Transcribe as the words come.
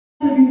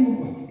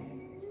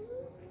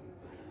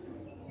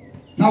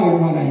ነው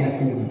ወደኋላ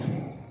ያሰቡ ነበር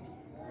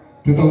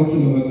ተተውት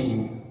ስለመጡ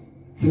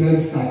ስለ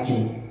ርሳቸው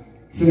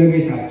ስለ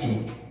ቤታቸው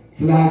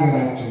ስለ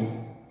ሀገራቸው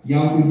ያ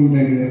ሁሉ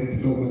ነገር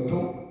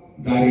ተወጥተው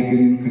ዛሬ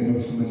ግን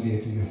ከነርሱ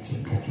መለየቱ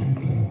ያስጨንቃቸው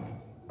ነበር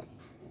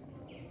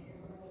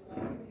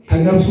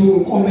ከነርሱ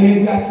ቆመ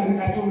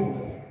ያስጨንቃቸው ነበር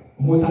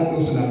ሞታቸው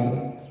ስላለ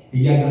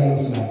እያዛለው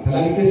ስላለ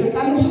ተላልፈ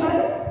የሰጣለው ስላለ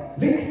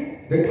ልክ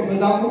ደቀ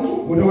መዛሙርቱ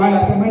ወደ ኋላ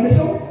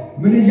ተመልሰው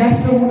ምን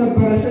ያሰቡ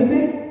ነበር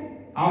ስንል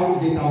አሁን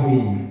ጌታ ሆይ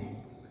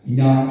እኛ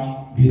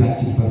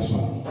ቤታችን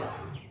ፈርሷል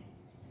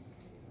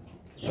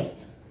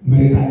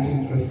መሬታችን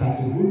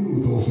ርስታችን ሁሉ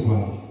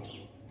ተወስዷል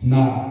እና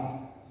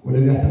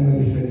ወደዚያ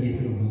ተመልሰን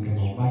የትነው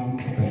መንገባው ማን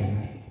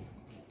ይቀበለናል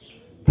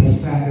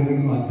ተስፋ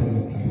ያደረግነው አንተ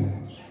ነበር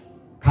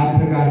ካንተ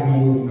ጋር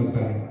መኖር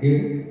ነበር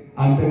ግን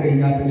አንተ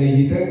ከኛ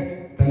ተለይተህ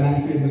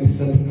ተላልፈ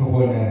የምትሰጥ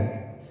ከሆነ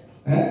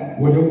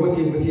ወደ ሞት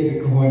የምትሄድ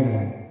ከሆነ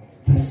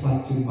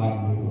ተስፋችን ማን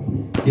ነው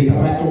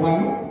የጠራቸው ማን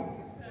ነው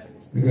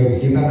ንገሩት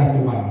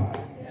የጠራቸው ማን ነው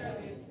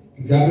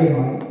እግዚአብሔር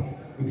ነው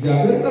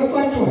እግዚአብሔር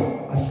ጠርቷቸዋል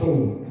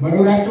አስተውሉ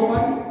መኖራቸው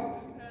ማን ነው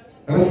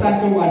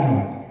ርስታቸው ማን ነው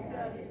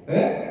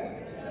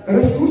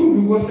ርስቱ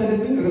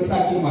ሊወሰድብን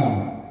ርስታችን ማን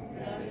ነው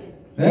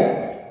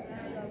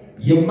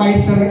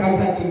የማይሰረቅ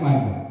ሀብታችን ማን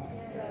ነው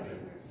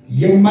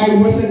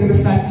የማይወሰድ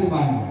ርስታችን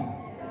ማን ነው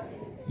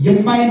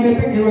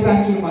የማይነጠቅ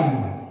ህይወታችን ማን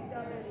ነው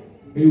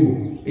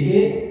ይሄ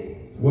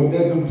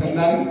ወደድንም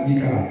ጠላንም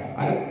ይቀራል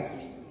አይደል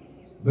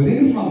በዚህ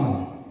እንስማማለን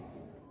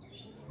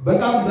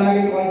በጣም ዛሬ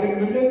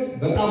ተዋደቅንለት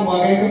በጣም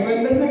ዋጋ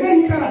የከፈልለት ነገር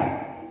ይቀራል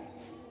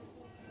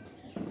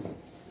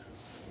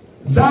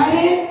ዛሬ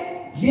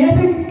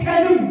የትም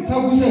ቀንም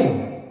ተጉዘን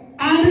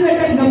አንድ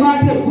ነገር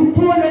ለማድረግ ጉቦ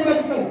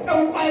ለመክፈል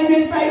ጠንቋይ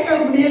ቤት ሳይቀር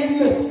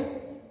ምንሄድለት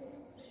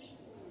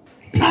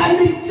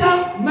ቃልቻ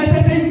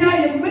መተተኛ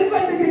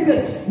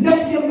የምንፈልግለት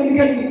ነፍስ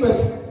የምንገልበት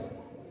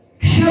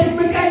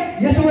ሸምቀን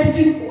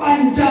የሰዎችን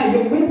ቋንጃ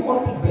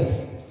የምንቆርጥበት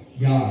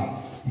ያ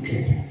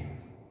ይቀራል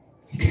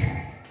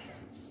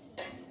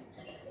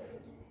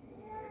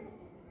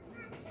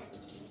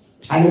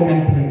ዓለም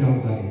ያልተረዳው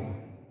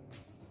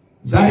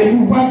ዛሬ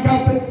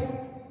የሚዋጋበት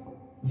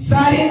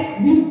ዛሬ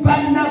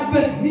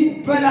የሚባላበት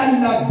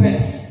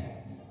የሚበላላበት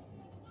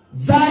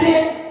ዛሬ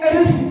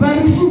እርስ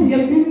በርሱ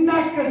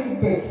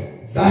የሚናከስበት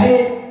ዛሬ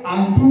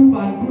አንዱ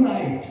ባንዱ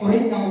ላይ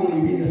ጦረኛ ሆኖ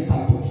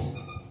የሚነሳበት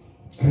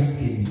ርስት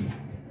የሚል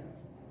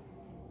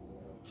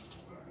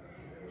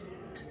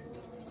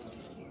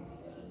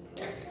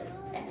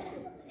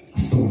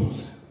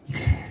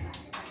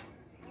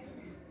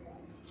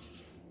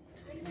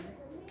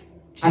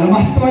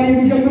አለማስተዋል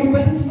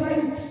የሚጀምርበትን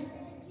ስፍራዎች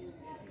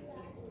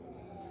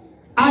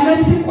ዓለም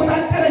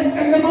ሲቆጣጠረን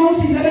ጨለማውን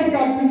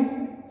ሲዘረጋብን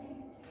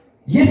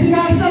የሥጋ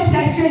ሐሳብ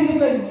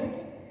ሲያሸንፈን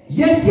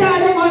የዚህ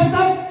ዓለም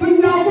ሐሳብ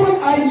ፍላጎት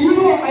አይሎ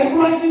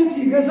አይሁላችን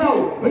ሲገዛው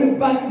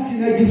በልባችን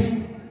ሲነግስ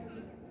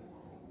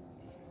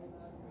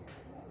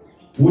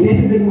ወዴት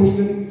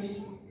እንደሚወስደን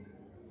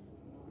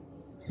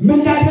ምን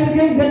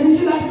ላደርገን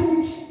እንደሚችል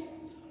አስቡት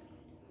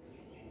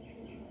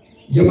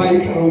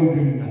የማይቀረውን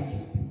ግን እናስብ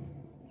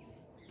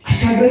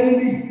አሻገረን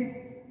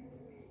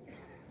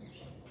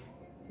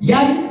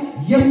ያን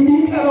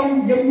የሚቀረው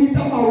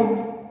የሚጠፋው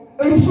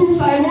እርሱ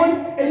ሳይሆን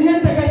እኔን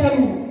ተከተሉ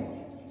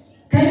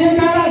ከኔ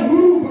ጋር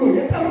ኑሩ ብሎ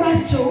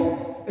የጠራቸው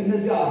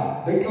እነዚያ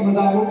ደቀ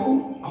መዛሙርቱ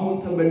አሁን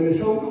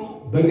ተመልሰው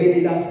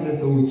በገሊላ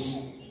ስለተውት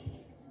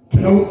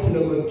ጥለውት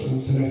ስለመጡ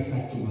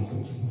ስለርሳቸው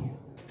ማሰብ ነው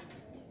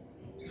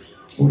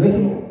እውነት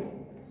ነው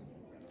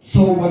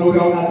ሰው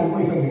መኖሪያውን አጥቆ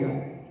ይፈልጋል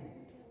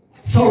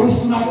ሰው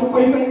ርስቱን አጥቆ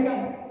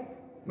ይፈልጋል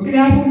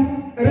ምክንያቱም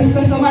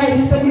ርስተ ሰማይ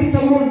ርስተ ምድር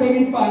ተብሎ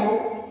እንደሚባለው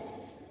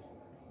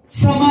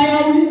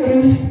ሰማያዊ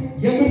ርስት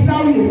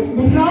የምድራዊ ርስት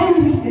ምድራዊ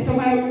ርስት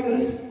የሰማያዊ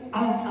ርስት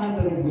አንጻር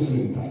ተደርጎ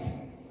ስለሚታሰብ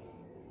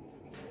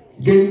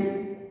ግን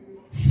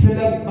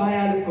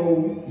ስለማያልፈው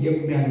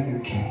የሚያልፈው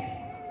ቃል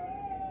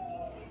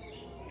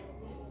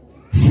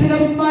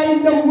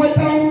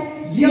ስለማይለወጠው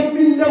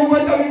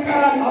የሚለወጠው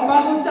ይቀራል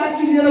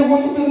አባቶቻችን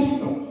የለወጡት እርሱ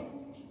ነው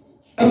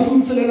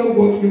እርሱም ስለለወጡ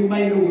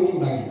የማይለወጡ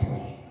ናቸው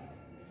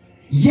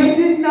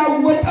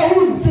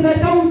የሚናወጠውን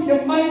ስለተውት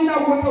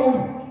የማይናወጠውን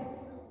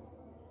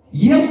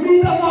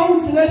የሚጠፋውን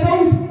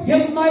ስለተውት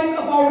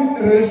የማይጠፋውን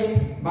ርስት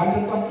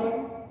ማሰጣቸዋል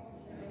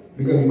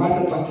ቢገኝ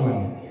ማሰጣቸዋል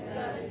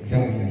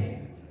እግዚአብሔር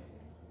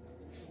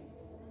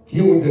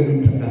ይወደዱን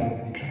ተዳር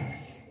ይቀራል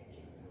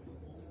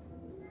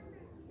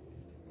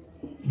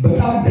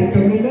በጣም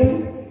ደከምለት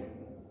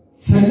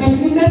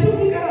ሰነፍለት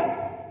ይቀራል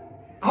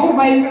አሁን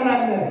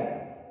ማይቀራል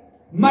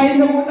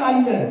ማይለወጣል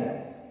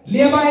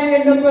ሌባ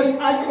የሌለበት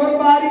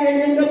አጭበርባሪ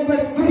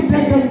የሌለበት ፍርደ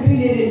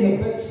ገምድል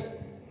የሌለበት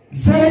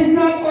ዘረኛ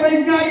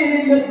ጦረኛ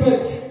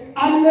የሌለበት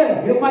አለ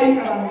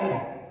የማይቀር አለ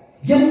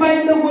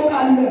የማይለወጥ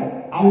አለ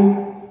አሁን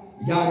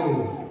ያለው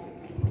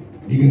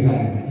ሊገዛል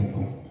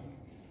የሚገባው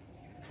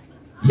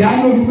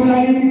ያለው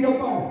ሊበላል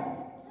የሚገባው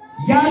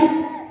ያን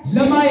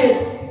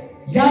ለማየት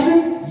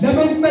ያንን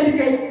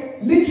ለመመልከት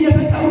ልክ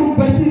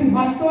የተጠሩበትን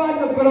ማስተዋል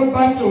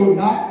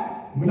ነበረባቸውና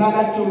ምን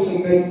አላቸው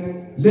ስንል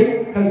ልክ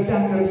ከዚያ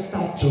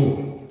ከርስታቸው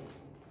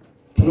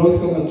ጥሎት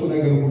ከመጡ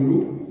ነገር ሁሉ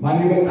ማን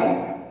ይበልጣል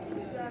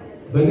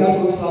በዚያ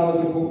 3 ዓመት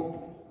እኮ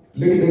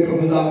ለደቀ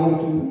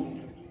መዛሙርቱ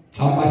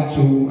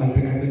ጫማቸው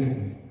አልተቀደደም፣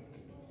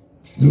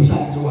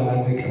 ልብሳቸው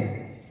አላለቀም፣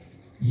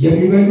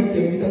 የሚበሉት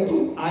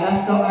የሚጠጡት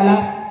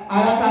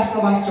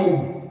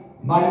አላሳሰባቸውም።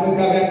 ማን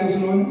መጋቢያቸው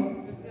ስለሆነ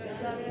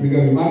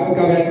ማን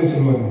መጋቢያቸው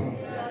ስለሆነ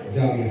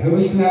እግዚአብሔር።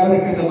 ህብስቱን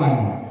ያበረከተ ማን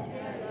ነው?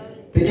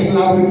 ጥቂት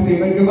ላብርቱ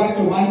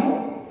የመገባቸው ማን ነው?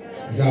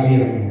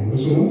 እግዚአብሔር ነው።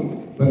 እሱንም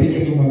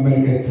በጥቂቱ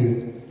መመልከት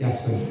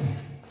ያስፈልጋል።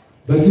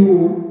 በዚሁ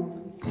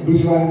ቅዱስ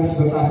ዮሐንስ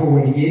በጻፈው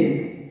ወንጌል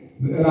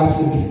ምዕራፍ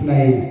 6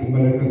 ላይ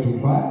ስትመለከቱ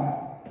እንኳን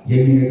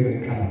የሚነግረን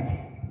ቃል አለ።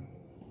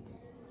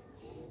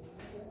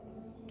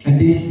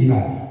 እንዲህ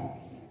ይላል፣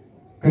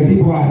 ከዚህ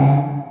በኋላ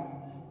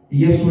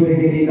ኢየሱስ ወደ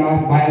ገሊላ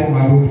ባህር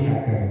ማዶ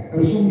ተሻገረ።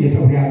 እርሱም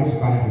የጥብርያዶስ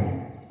ባህር ነው።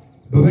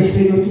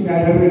 በበሽተኞቹም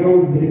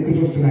ያደረገውን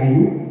ምልክቶች ስላዩ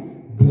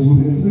ብዙ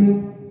ሕዝብ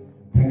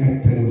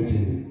ተከተሉት።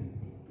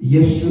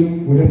 ኢየሱስም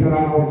ወደ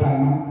ተራራ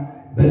ወጣና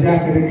በዚያ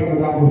ከደቀ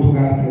መዛሙርቱ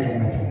ጋር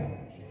ተቀመጠ።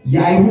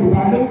 የአይሁድ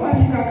በዓል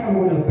ፋሲካ ቀርቦ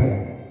ነበር።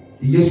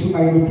 ኢየሱስም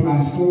ዓይኖቹን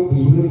አንስቶ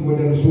ብዙ ሕዝብ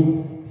ወደ እርሱ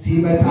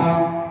ሲመጣ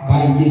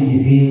ባየ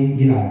ጊዜ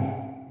ይላል፣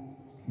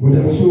 ወደ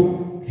እርሱ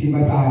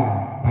ሲመጣ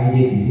ባየ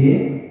ጊዜ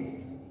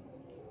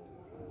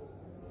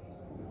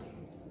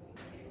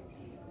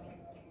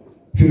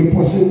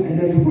ፊልጶስን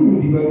እነዚህ ሁሉ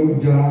እንዲበሉ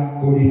እንጀራ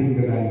ከወዴት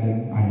እንገዛለን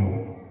አለው።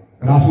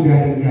 ራሱ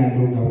ሊያደርግ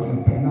ያለውን ያውቅ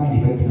ነበርና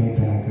ሊፈትነው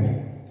ተናገረ።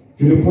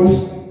 ፊልጶስ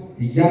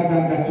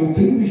እያንዳንዳቸው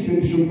ትንሽ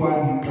እንኳን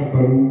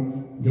ሊቀበሉ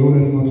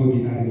የ200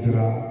 ዲናር እንጀራ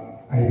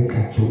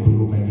አይበቃቸው ብሎ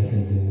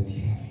መለሰለት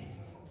ይላል።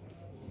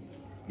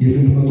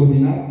 የስንት መቶ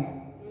ዲናር?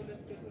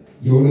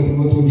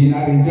 የ200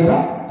 ዲናር እንጀራ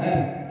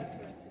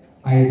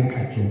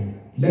አይበቃቸው።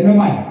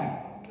 ለነማን?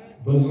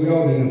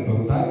 በዙሪያው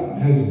ለነበሩት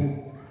ህዝብ።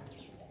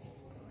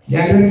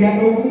 ሊያደርግ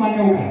ያለው ግን ማን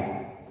ያውቃል?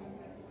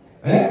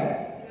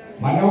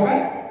 ማን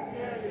ያውቃል?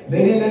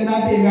 ለኔ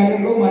ለእናንተ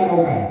የሚያደርገው ማን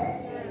ያውቃል?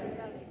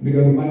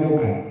 ንገሩ፣ ማን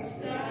ያውቃል?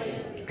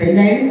 ከኛ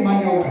ይልቅ ማን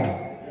ያውቃል?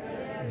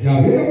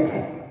 እግዚአብሔር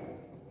ያውቃል።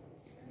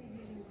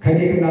 ከኔ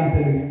ከእናንተ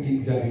ይልቅ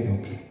እግዚአብሔር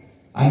ያውቃል።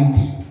 አንድ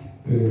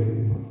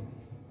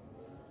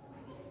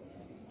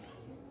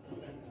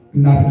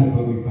እናት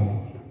ነበሩ ይባላል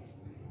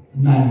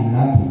እና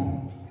እናት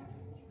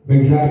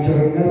በእግዚአብሔር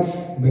ቸርነት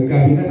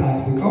መጋቢነት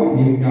አጥብቀው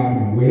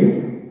የሚያምኑ ወይም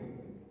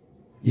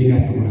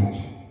የሚያስቡ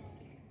ናቸው።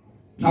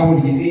 አሁን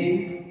ጊዜ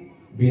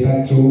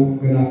ቤታቸው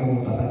ገና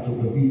ከመውጣታቸው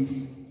በፊት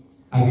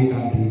አቤት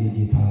አንተ የኔ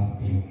ጌታ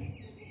ብለው፣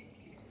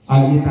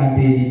 አቤት አንተ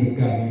የኔ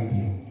መጋቢ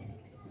ብለው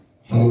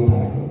ጸሎት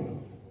አድርገው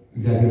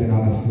እግዚአብሔርን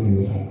አመስግነው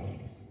ይወጣሉ።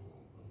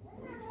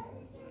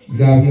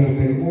 እግዚአብሔር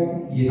ደግሞ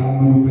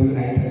የታመኑበትን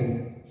አይተውም፣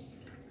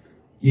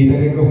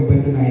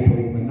 የተደገፉበትን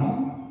አይተውምና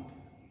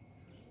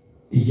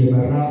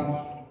እየመራ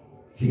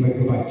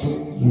ሲመግባቸው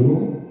ውሎ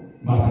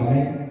ማታ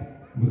ላይ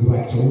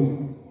ምግባቸውን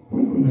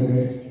ሁሉን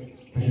ነገር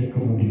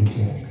ተሸክመው እንዲመጡ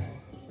ያደርጋል።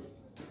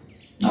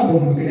 እና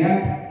በዚህ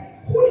ምክንያት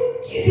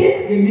ሁልጊዜ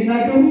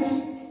የሚናገሩት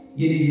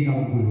የኔ ጌታ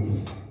ጎሎበት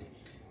ነው፣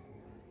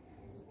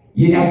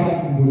 የኔ አባት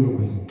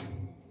ጎሎበት ነው።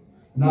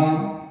 እና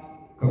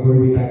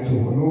ከጎረቤታቸው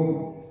ሆኖ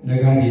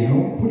ነጋዴ ነው፣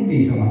 ሁሌ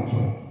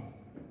ይሰማቸዋል።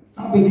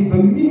 እና በዚህ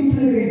በሚሉት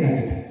ነገር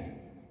ይናገራል።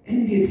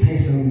 እንዴት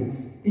ሳይሰሩ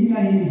እኛ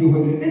ይህን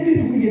እየሆነ እንዴት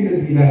ሁሌ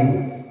እንደዚህ ይላሉ?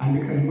 አንድ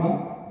ቀንማ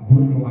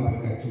ጉድ ነው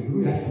ማድረጋቸው ብሎ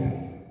ያስባል።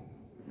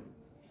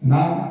 እና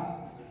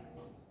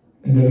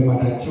እንደ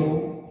ልማዳቸው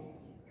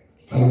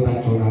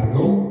ጸሎታቸውን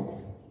አድርገው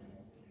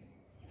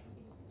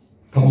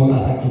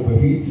ከመውጣታቸው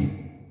በፊት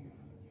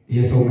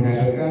የሰው ምን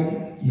ያደርጋል?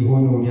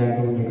 የሆነውን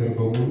ያለውን ነገር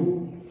በሙሉ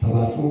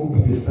ሰባስቦ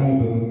በፔስታል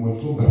በምን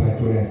ሞልቶ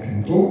በራቸው ላይ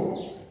አስቀምጦ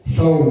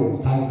ሰው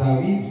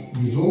ታዛቢ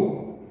ይዞ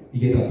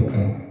እየጠበቀ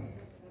ነው።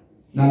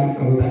 ናል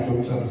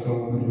ጸሎታቸውን ጨርሰው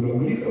ምን ብለው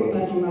እንግዲህ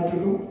ጸሎታቸውን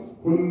አድርገው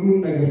ሁሉም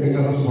ነገር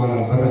ከጨረሱ በኋላ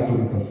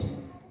በራቸውን ከፍቶ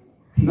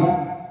እና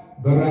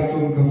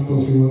በራቸውን ከፍተው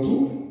ሲወጡ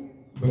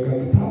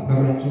በቀጥታ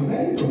በራቸው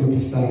ላይ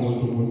በፔስታል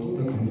ሞልቶ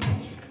ተቀምጧል።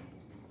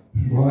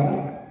 በኋላ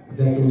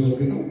እጃቸውን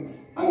ዘርግተው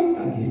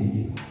አምጣት ይሄ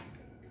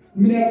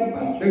ምን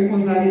ያልቁባል ደግሞ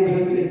ዛሬ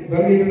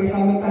በሬ ድረስ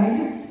አመጣህ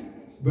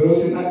ብለው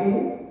ሲናገሩ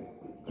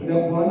ከዚያ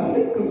በኋላ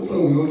ልክ ቁጥሩ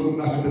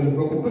ይወጡና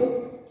ከተደበቁበት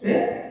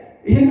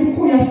ይሄን እኮ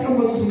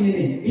ያስቀመጡት እኔ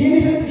ነኝ፣ ይሄን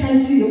የሰጠሽ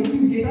አንቺ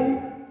የምትይው ጌታ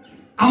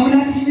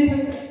አምላክሽ ነው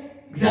የሰጠሽ፣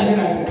 እግዚአብሔር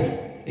አልሰጠሽ፣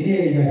 እኔ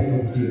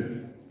ያደረኩት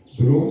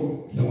ብሎ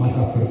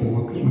ለማሳፈር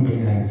ሲሞክር ምንድን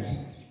ነው ያሉት?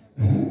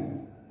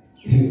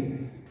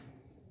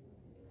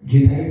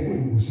 ጌታዬ እኮ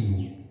ንጉሥ ነው፣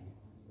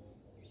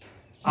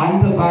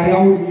 አንተ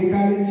ባሪያውን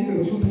ይልካል እንጂ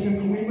እርሱ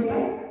ተሸክሞ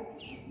ይመጣል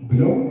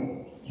ብለው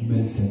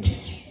መልስ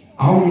ሰጡት።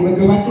 አሁን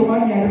የመገባቸው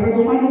ማን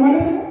ያደረገው ማን ነው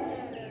ማለት ነው?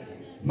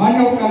 ማን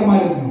ያውቃል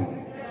ማለት ነው?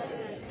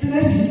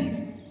 ስለዚህ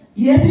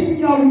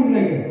የትኛውም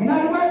ነገር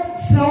ምናልባት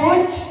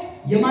ሰዎች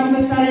የማን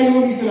መሳሪያ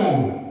ሊሆኑ ይችላሉ?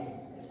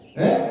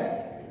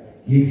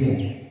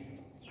 የእግዚአብሔር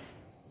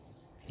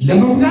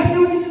ለመጉዳት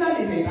ሊሆን ይችላል፣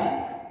 የሰይጣን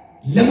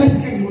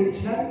ለመጥቀም ሊሆን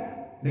ይችላል።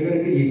 ነገር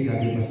ግን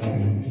የእግዚአብሔር መሳሪያ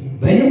ሊሆን ይችላል።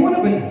 በእኔም ሆነ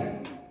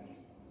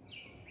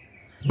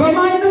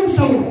በማንም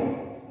ሰው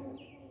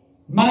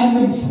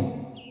ማንም ሰው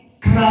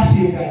ከራሱ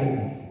የሚያደርግ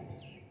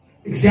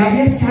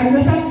እግዚአብሔር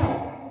ሲያነሳሳ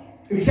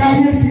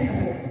እግዚአብሔር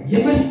ሲቀሰቅስ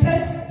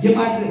የመስጠት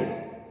የማድረግ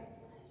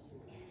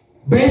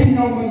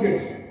በየትኛው መንገድ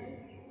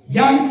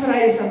ያን ስራ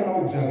የሰራው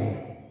እግዚአብሔር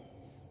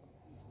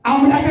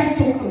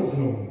አምላካቸው ቅርብ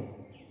ስለሆነ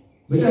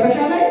መጨረሻ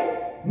ላይ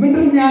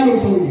ምንድን ነው ያለው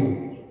ሰውዬው?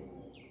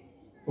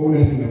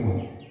 እውነት ነው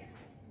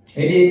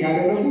እኔ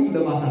ያደረጉት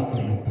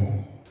ለማሳፈር ነበር፣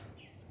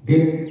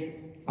 ግን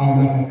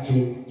አምላካቸው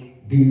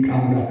ድንቅ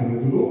አምላክ ነው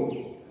ብሎ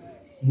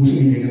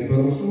ሙስሊም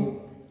የነበረው ሰው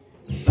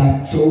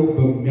እሳቸው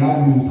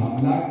በሚያምኑት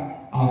አምላክ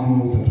አምኖ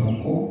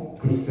ተጠምቆ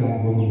ክርስቲያን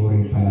በመኖር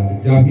ይባላል።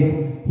 እግዚአብሔር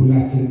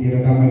ሁላችንም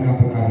የረዳ መልካም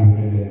ፈቃድ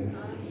ይሁንልን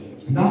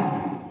እና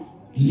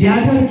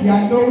ሊያደርግ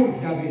ያለውን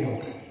እግዚአብሔር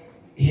ያውቃል።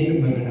 ይሄንን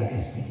መረዳት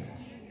ያስፈልጋል።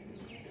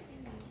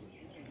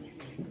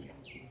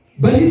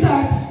 በዚህ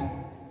ሰዓት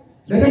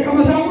ለደቀ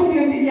መዛሙርቱ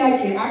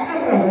ጥያቄ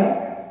አቀረበ።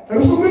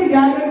 እርሱ ግን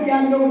ሊያደርግ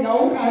ያለውን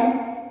ያውቃል።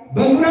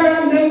 በዙሪያው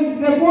ያለ ሕዝብ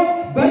ደግሞ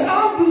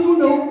በጣም ብዙ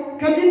ነው፣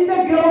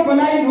 ከሚነገረው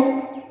በላይ ነው።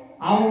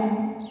 አሁን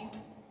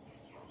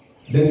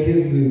ለዚህ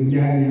ሕዝብ ምን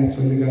ያህል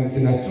ያስፈልጋል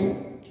ሲላቸው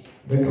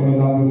ደቀ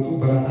መዛሙርቱ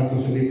በራሳቸው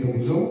ስሌት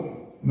ተጉዘው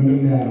ምንድን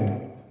ነው ያለው?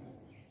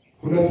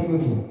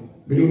 200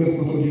 እንግዲህ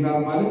 200 ዲናር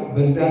ማለት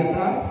በዚያን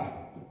ሰዓት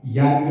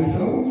ያን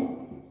ሰው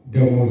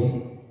ደሞዝ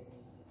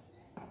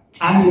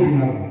አንድ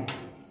ዲናር ነው።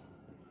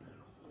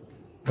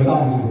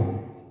 በጣም ብዙ ነው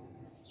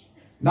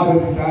እና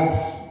በዚህ ሰዓት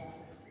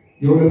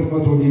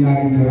የ200 ዲናር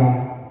እንጀራ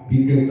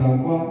ቢገዛ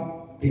እንኳን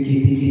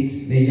ጥቂት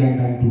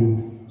ለእያንዳንዱ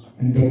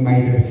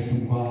እንደማይደርስ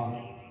እንኳን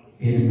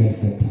ይሄን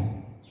መልሰታ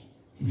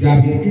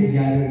እግዚአብሔር ግን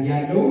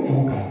ያለውን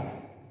ያውቃል።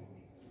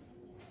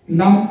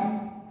 እና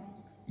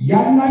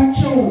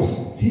ያላቸው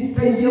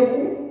ሲጠየቁ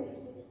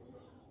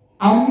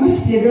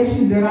 5 የገብስ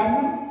እንጀራና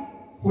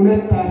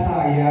 2 ዓሣ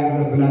የያዘ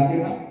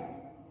ብላቴና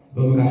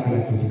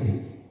በመካከላቸው ተገኘ።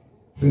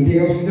 ስንት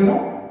የገብስ እንጀራ?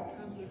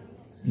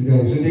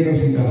 ስንት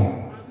የገብስ እንጀራ?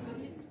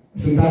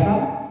 ስንት ዓሣ?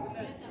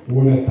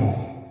 2 ዓሣ።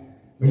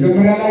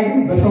 መጀመሪያ ላይ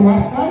ግን በሰው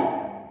ሐሳብ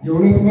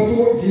የ200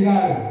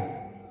 ዲናር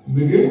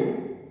ምግብ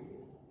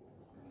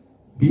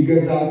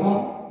ቢገዛ እንኳን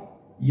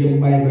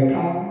የማይበቃ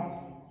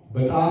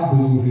በጣም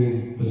ብዙ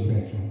ሕዝብ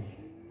በዙሪያቸው።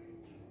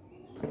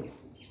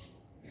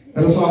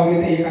 እርሱ አሁን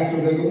የጠየቃቸው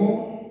ደግሞ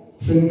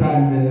ስንት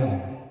አለ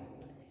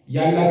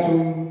ያላቸው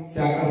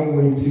ሲያቀርቡ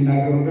ወይም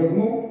ሲናገሩ ደግሞ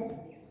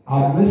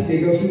 5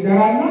 የገብስ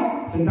እንጀራና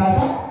ስንት ዓሣ?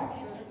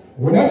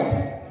 2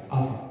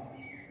 ዓሣ።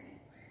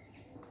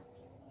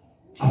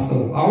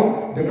 አስተው አሁን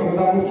ደቀ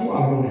መዛሙርቱ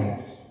አብረው ነው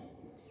ያሉት።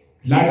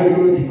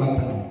 ለአገልግሎት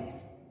ይፋጠናል።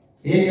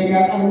 ይሄን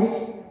የሚያቀርቡት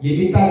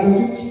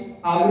የሚታዘዙት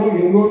አብረው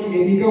የሚወጡ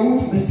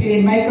የሚገቡት ምስጢር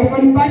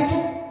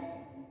የማይከፈልባቸው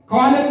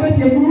ከዋለበት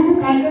የሚውሉ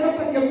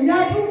ካለበት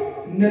የሚያድሩ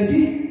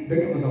እነዚህ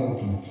ደቀ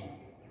መዛሙርቱ ናቸው።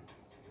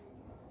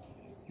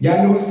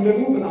 ያለው ሕዝብ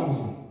ደግሞ በጣም ብዙ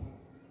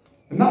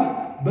እና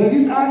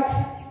በዚህ ሰዓት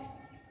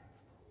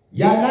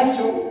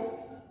ያላቸው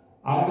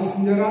 5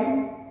 እንጀራ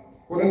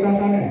 2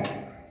 ዓሣ ነው።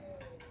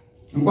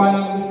 እንኳን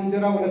 5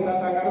 እንጀራ 2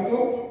 ዓሣ ቀርቶ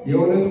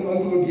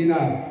የ200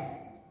 ዲናር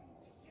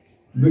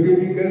ምግብ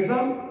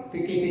ቢገዛም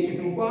ጥቂት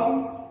እንኳን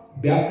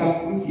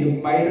ቢያካፍሉት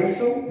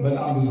የማይደርሰው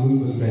በጣም ብዙ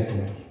ሕዝብ በዙሪያቸው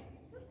ነው።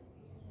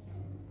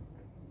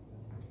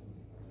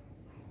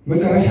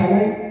 መጨረሻ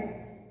ላይ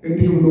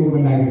እንዲህ ብሎ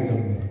መናገር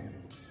ጀመረ።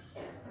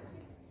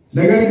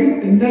 ነገር ግን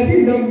እነዚህ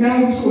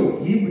ለሚያዩ ሰዎች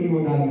ይህ ምን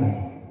ይሆናል?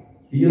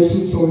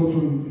 ኢየሱስ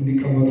ሰዎቹን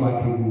እንዲቀመጡ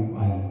አድርጉ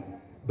አለ።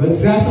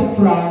 በዚያ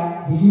ስፍራ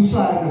ብዙ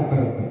ሳር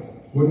ነበረበት።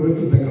 ወንዶቹ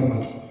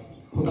ተቀመጡ።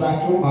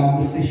 ቁጥራቸው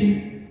 5000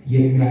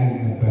 የሚያህል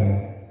ነበረ።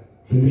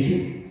 6000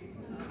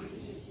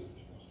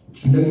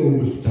 እንደዚህ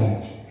ወንዶች ብቻ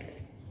ናቸው።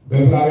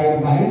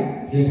 በዕብራውያን ባህል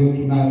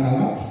ሴቶችና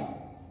ሕፃናት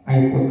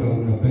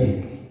አይቆጠሩም ነበር።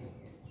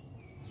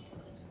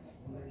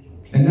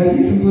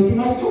 እነዚህ ስንቶቹ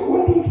ናቸው?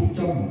 ወንዶቹ ብቻ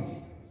ማለት ነው።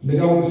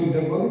 እንደዚያ ሁሉ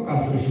ሲደመሩ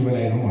ከ10,000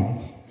 በላይ ነው ማለት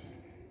ነው።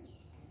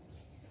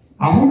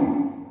 አሁን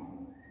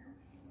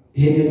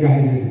ይሄን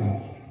የሚያህል ሕዝብ አለ።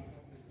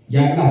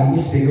 ያን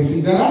 5 የገብስ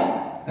እንጀራ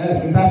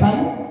ስንት ዓሣ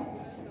ነው?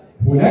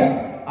 2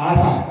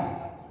 ዓሣ።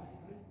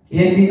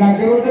 ይሄን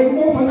የሚናገረው ደግሞ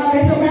ፈጣሪ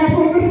ሰማያት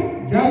ወምድር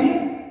እግዚአብሔር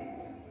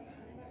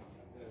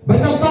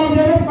በጠባብ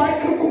ደረት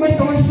በአጭር ቁመት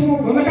ተወስኖ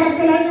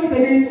በመካከላቸው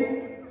ተገኝቶ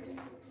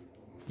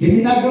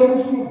የሚናገረው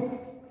እሱ ነው።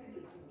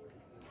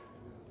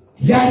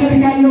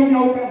 ሊያደርግ ያለውን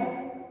ያውቃል፣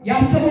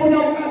 ያሰበውን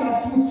ያውቃል።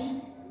 አስቡት።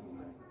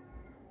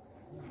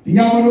 እኛ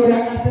መኖር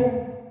ያቃተን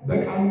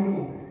በቃሉ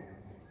ነው።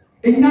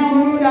 እኛ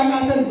መኖር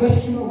ያቃተን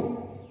በሱ ነው።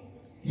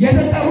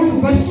 የተጠሩት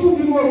በሱ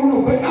እንዲኖሩ ነው፣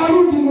 በቃሉ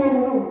እንዲኖሩ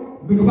ነው።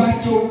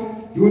 ምግባቸው፣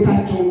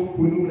 ሕይወታቸው፣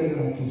 ሁሉም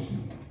ነገራቸው እሱ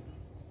ነው።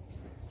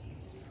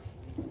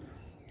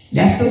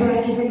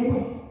 ሊያስተምራቸው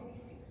ፈልጓል።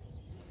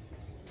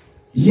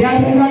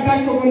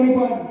 ሊያረጋጋቸው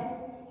ፈልጓል።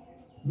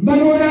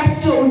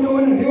 መኖሪያቸው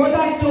እንደሆነ፣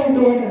 ሕይወታቸው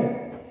እንደሆነ፣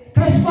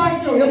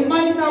 ተስፋቸው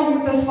የማይናወጥ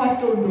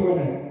ተስፋቸው እንደሆነ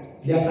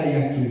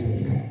ሊያሳያቸው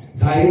ይፈልጋል።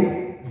 ዛሬም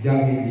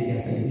እግዚአብሔር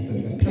ሊያሳየን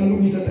ይፈልጋል። ቀኑ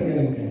የሚሰጠን ያለ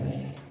ምክንያት አለ።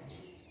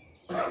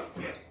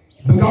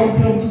 በጋው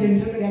ክረምቱን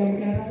የሚሰጠን ያለ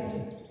ምክንያት አለ።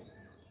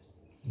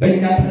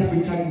 በእኛ ጥረት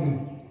ብቻ ነው።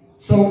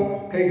 ሰው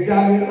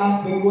ከእግዚአብሔር አፍ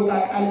በሚወጣ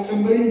ቃል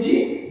ጭምር እንጂ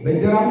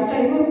በእንጀራ ብቻ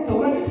ይኖር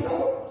ተብሎ ተጻፈ።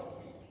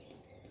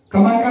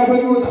 ከማን ቃል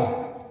በሚወጣ?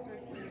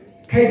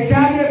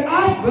 ከእግዚአብሔር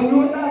አፍ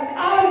በሚወጣ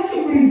ቃል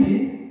ጭምር እንጂ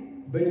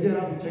በእንጀራ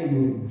ብቻ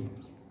ይኖር።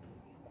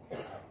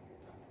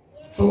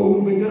 ሰው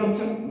በእንጀራ ብቻ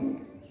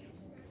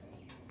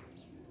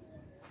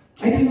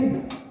አይደለም።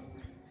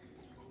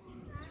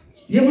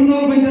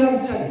 የምንኖረው በእንጀራ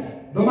ብቻ አይደለም፣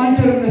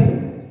 በማንጀርነት ነው።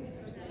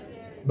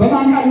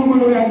 በማን ቃል ነው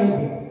መኖር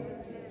ያለብን?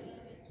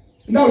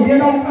 እንደው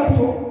ሌላው ቀርቶ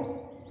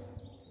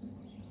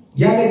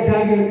ያለ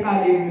እግዚአብሔር ቃል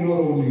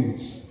የሚኖረው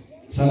ልዩት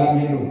ሰላም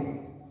የለው፣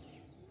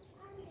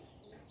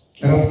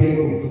 እረፍት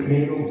የለው፣ ፍቅር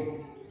የለው፣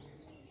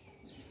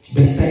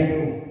 ደስታ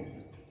የለው፣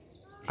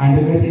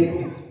 አንድነት የለው፣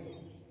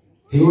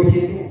 ህይወት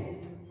የለው፣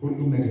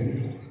 ሁሉም ነገር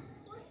የለው።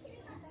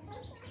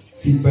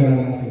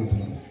 ሲበላላ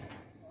ታዩታላችሁ፣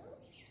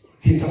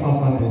 ሲጠፋፋ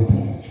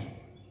ታዩታላችሁ፣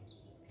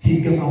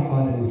 ሲገፋፋ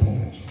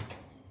ታዩታላችሁ፣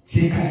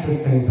 ሲካሰስ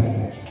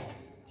ታዩታላችሁ፣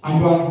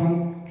 አንዱ አንዱን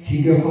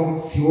ሲገፋው፣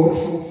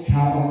 ሲወቅሰው፣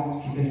 ሲያባው፣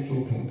 ሲተቸው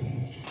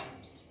ታዩታላችሁ።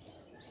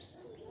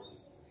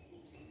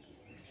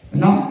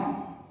 እና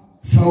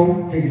ሰው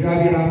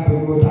ከእግዚአብሔር አብ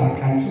በሚወጣ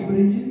ቃል ጭምር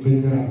እንጂ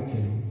በእንጀራ ብቻ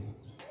ነው።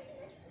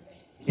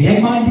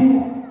 ይሄም አንዱ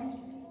ነው።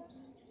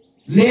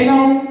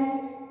 ሌላው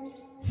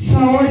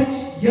ሰዎች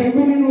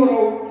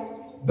የምንኖረው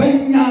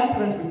በእኛ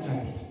ጥረት ብቻ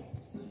ነው፣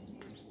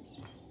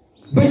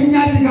 በእኛ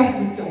ትጋት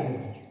ብቻ ነው፣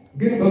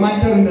 ግን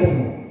በማንቸርነት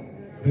ነው፣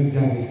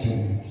 በእግዚአብሔር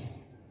ቸርነት።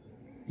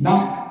 እና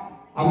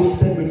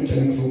አብስተን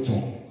ብንጨነቅ ሰዎች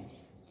አሉ።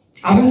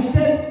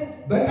 አብስተን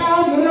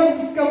በጣም ረፍት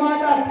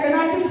እስከማጣት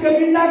ጤናችን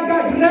እስከሚናጋ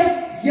ድረስ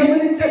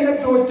የምንጨነቅ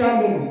ሰዎች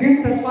አለን። ግን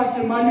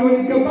ተስፋችን ማን ሊሆን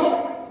ይገባል?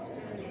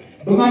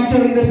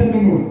 በማንቸርነት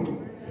እንኖር፣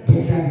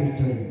 በእግዚአብሔር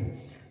ቸርነት።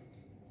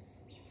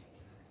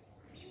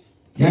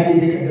 ያን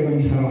እየቀደመ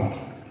የሚሰራዋል፣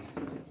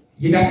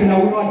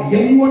 የሚያከናውነዋል፣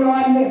 የሚሞላው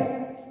አለ፣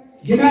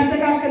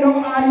 የሚያስተካክለው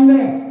አለ፣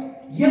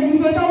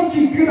 የሚፈታው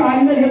ችግር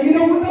አለ፣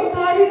 የሚለውጠው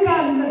ታሪክ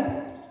አለ።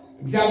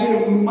 እግዚአብሔር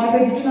ሁሉን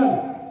ማድረግ ይችላል።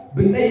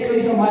 ብንጠይቀው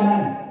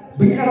ይሰማናል፣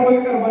 ብንቀርበው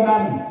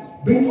ይቀርበናል፣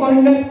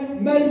 ብንጮህለት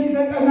መልስ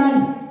ይሰጠናል።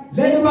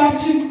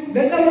 ለልባችን፣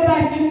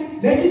 ለጸሎታችን፣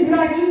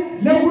 ለችግራችን፣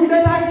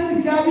 ለጉድለታችን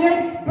እግዚአብሔር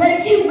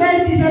በቂ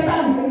መልስ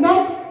ይሰጣል። እና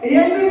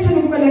ይህንን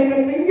ስንመለከት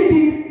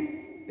እንግዲህ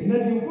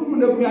እነዚህ ሁሉ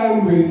ለሚያዩ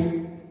ሕዝብ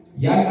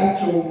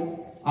ያላቸው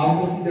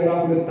 5 እንጀራ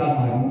 2 ዓሣ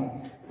ነው።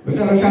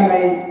 መጨረሻ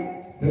ላይ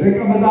ለደቀ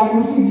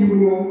መዛሙርቱ እንዲህ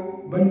ብሎ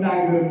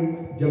መናገር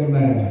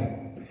ጀመረ።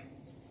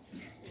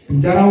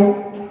 እንጀራው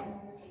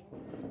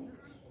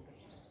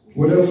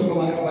ወደ እርሱ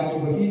ከማቅረባቸው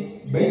በፊት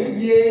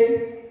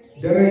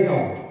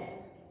በየደረጃው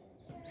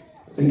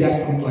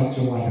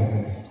እንዲያስቀምጧቸው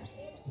አደረገ።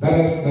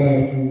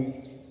 በረድፉ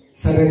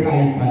ሰደቃ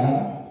ይባላል፣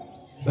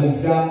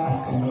 በዛ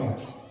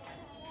አስቀምጧቸው።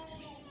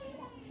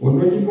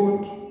 ወንዶቹ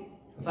በወንድ፣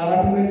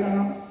 ሕፃናትን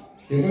በሕፃናት፣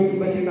 ሴቶቹ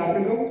በሴት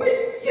አድርገው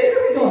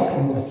በየደረጃው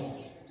አስቀምጧቸው።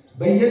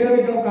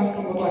 በየደረጃው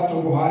ካስቀምጧቸው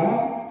በኋላ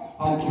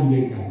አምጡልኝ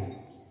አለ።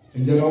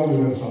 እንጀራውን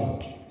ወደ እርሱ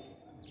አመጡ።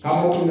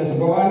 ካመጡለት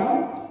በኋላ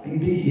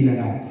እንዲህ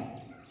ይለናል፣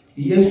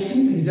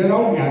 ኢየሱስም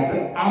እንጀራውን ያዘ፣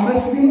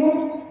 አመስግኖ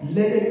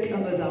ለደቀ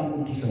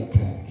መዛሙርቱ ሰጠ።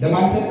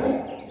 ለማን ሰጠ?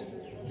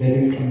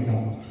 ለደቀ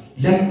መዛሙርቱ፣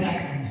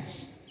 ለሚያቀርቡት፣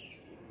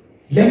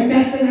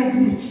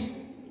 ለሚያስተናግዱት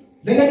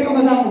ለደቀ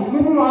መዛሙርቱ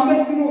ምን ብሎ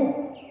አመስግኖ።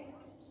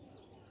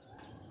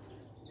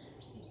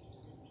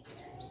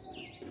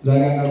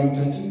 ዛሬ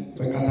አንዳንዶቻችን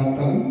በቃ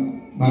ታጠብን፣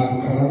 ማዕዱ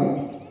ቀረበ፣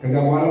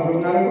 ከዚያ በኋላ ብሎ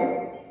እናደርገው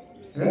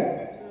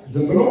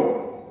ዝም ብሎ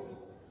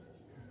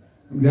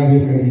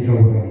እግዚአብሔር ከዚህ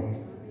ይሰውራል።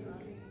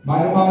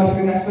 ማንም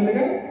ማመስገን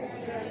ያስፈልጋል።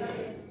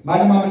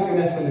 ማንም ማመስገን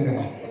ያስፈልጋል።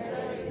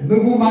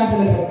 ምግቡ ማን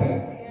ስለሰጠን?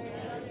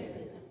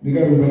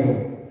 ንገሩ በለው።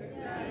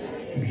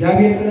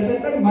 እግዚአብሔር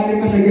ስለሰጠን ማን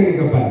መሰገን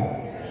ይገባል?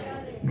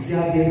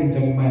 እግዚአብሔር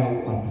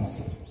እንደማያውቅ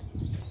አናስብ።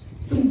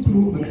 ዝም ብሎ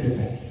መቅደድ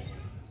አለ።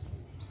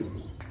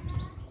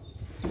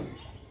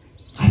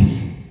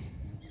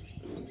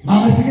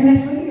 ማመስገን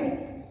ያስፈልጋል።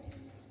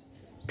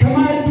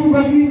 ከማዕዱ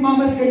በፊት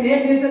ማመስገን፣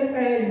 ይሄን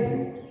የሰጠኝ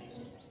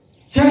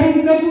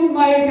ቸርነቱን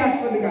ማየት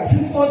ያስፈልጋል።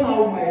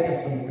 ስጦታውን ማየት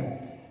ያስፈልጋል።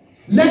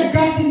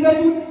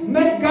 ለጋስነቱን፣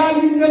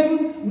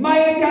 መጋቢነቱን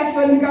ማየት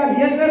ያስፈልጋል።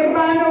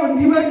 የዘራነው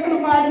እንዲበቅል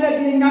ማለት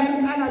የኛ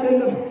ስልጣን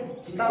አይደለም።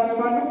 ስልጣን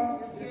ማለት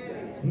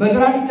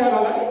መዝራት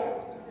ይቻላል አይደል?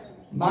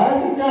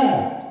 ማረስ ይቻላል፣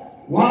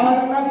 ውሃ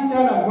ማጠጣት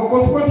ይቻላል፣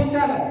 መኮትኮት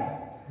ይቻላል።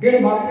 ግን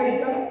ማብቀል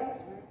ይቻላል?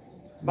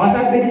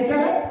 ማሳደግ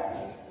ይቻላል?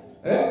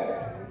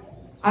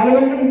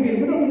 አልበቅልም ቢል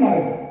ምን ነው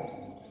የምናደርገው?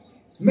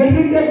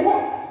 ምድር ደግሞ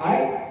አይ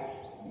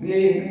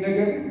ይህ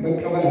ነገር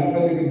መቀበል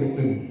አልፈልግም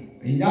ብትል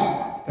እኛ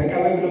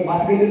ተቀበል ብለን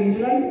ማስገደድ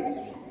እንችላለን?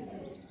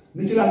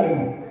 እንችላለን?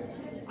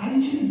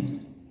 አንችልም።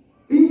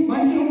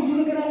 ማንችለው ብዙ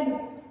ነገር አለ።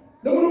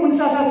 ለምን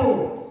እንሳሳተው?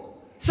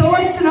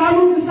 ሰዎች ስላሉ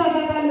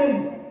እንሳሳታለን።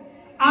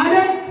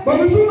 ዓለም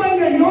በብዙ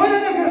መንገድ የሆነ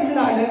ነገር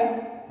ስላለ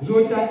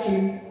ብዙዎቻችን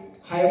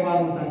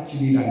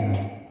ሃይማኖታችን ይላል፣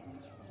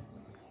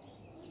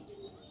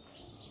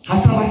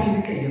 ሀሳባችን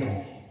ይቀየራል።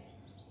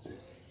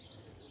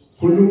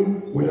 ሁሉም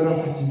ወደ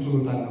ራሳችን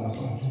ችሎታ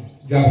እናመጣዋለን።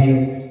 እግዚአብሔር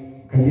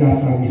ከዚህ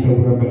ሀሳብ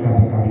የሚሰውረን መልካም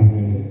ፈቃዱ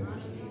ይሁንልን።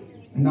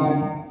 እናም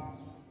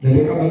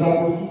ለደቀ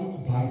መዛሙርቱ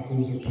ባርኮ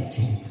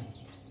ሰጣቸው።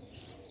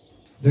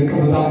 ደቀ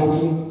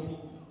መዛሙርቱ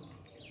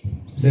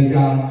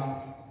ለዚያ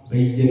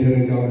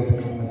በየደረጃው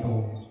ለተቀመጠው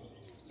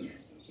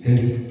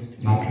ሕዝብ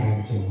ማቅረብ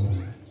ጀመሩ።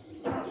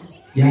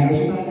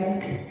 ያነሱታል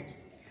አያልቅም፣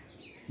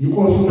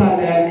 ይቆርሱታል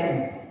አያልቅም፣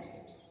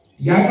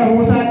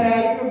 ያቀርቡታል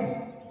አያልቅም።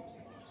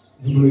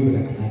 ዝም ብሎ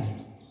ይመለከታል፣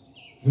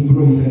 ዝም ብሎ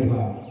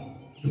ይሰድባል፣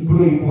 ዝም ብሎ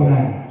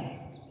ይቆላል።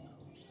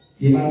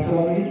 የማን ስራ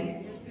ነው?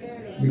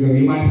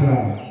 የማን ስራ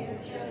ነው?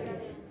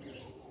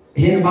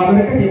 ይሄን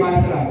ማበረከት የማን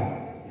ስራ ነው?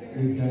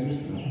 የእግዚአብሔር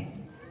ስራ።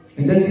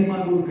 እንደዚህ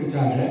ማኖር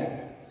ከቻለ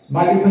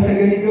ማን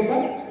ሊመሰገን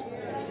ይገባል?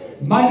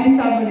 ማን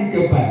ሊታመን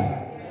ይገባል?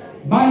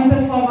 ማን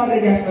ተስፋ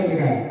ማድረግ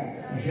ያስፈልጋል?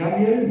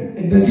 እግዚአብሔርን።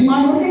 እንደዚህ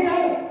ማኖር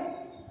ከቻለ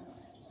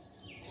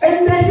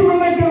እንደዚህ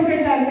መመገብ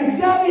ከቻለ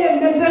እግዚአብሔር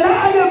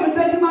ለዘላለም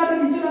እንደዚህ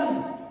ማድረግ ይችላል።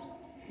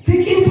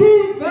 ጥቂቱ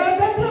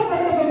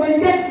በተትረፈረፈ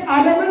መንገድ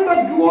ዓለምን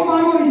መግቦ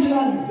ማኖር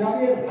ይችላል።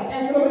 እግዚአብሔር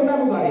ኃጢአት ስለበዛ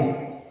ነው ዛሬ፣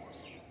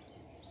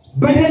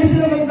 በደል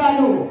ስለበዛ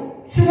ነው፣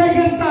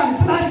 ስለገዛን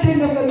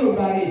ስላሸነፈን ነው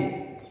ዛሬ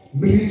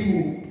ምድሪቱ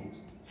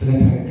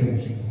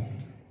ስለተረገመች ነው።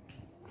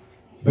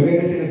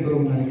 በገነት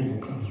የነበረውን ታሪክ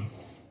ይወቃል።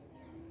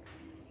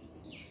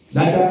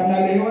 ለአዳምና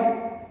ለሔዋን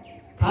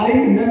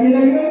ታሪክ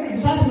እንደሚነግረን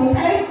ቅዱሳት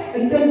መጻሕፍት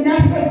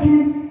እንደሚያስረዱን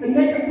እነ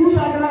ቅዱስ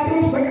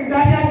አትናቴዎስ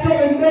በቅዳሴያቸው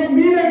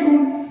እንደሚነግሩን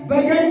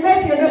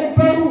በገነት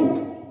የነበሩ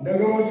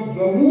ነገሮች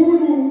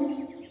በሙሉ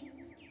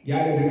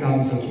ያለ ድካም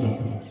ይሰጡ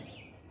ነበር።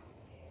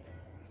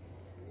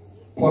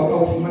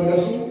 ቆርጠው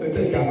ሲመለሱ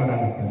እጥፍ ያፈራ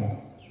ነበር።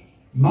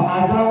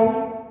 መዓዛው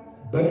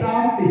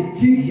በጣም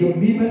እጅግ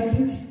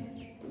የሚመስጥ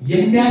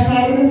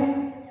የሚያሳርፍ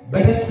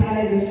በደስታ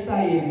ላይ ደስታ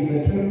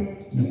የሚፈጥር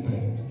ነበር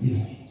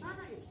ይላል።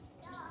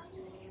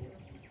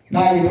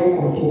 ናይደው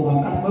ቆርጦ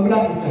ማምጣት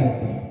መብላት ብቻ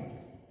ነበር።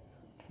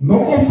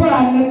 መቆፈር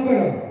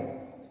አልነበረም፣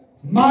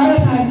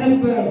 ማረስ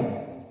አልነበረም፣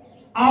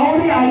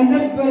 አውሬ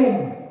አልነበረም፣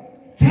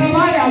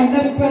 ተባይ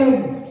አልነበረም፣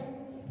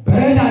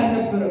 በረድ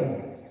አልነበረም፣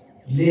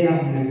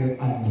 ሌላም ነገር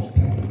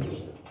አልነበረም።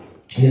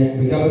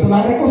 በዚያ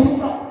በተባረከው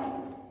ስፍራ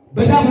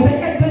በዛ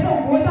በተቀደሰው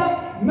ቦታ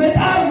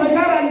መጣር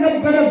መጋር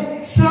አልነበረም።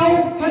 ሰው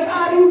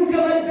ፈጣሪውን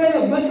ከበደለ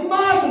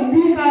መስማት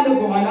እንዲህ ካለ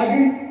በኋላ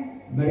ግን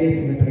መሬት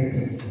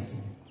እንደተረገመች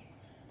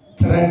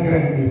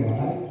ጥረግረህ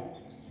ይሆናል።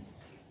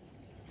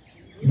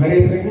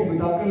 መሬት ደግሞ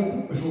በታቀለ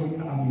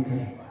እሾህና አሚከር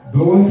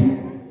በወንዝ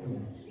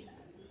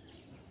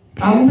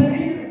ቃሉ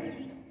ተቀየረ።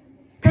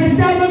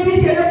 ከዚያ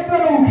በፊት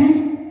የነበረው ግን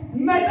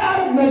መጣር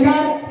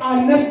መጋር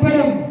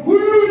አልነበረም።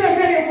 ሁሉ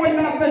ነገር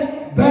የሞላበት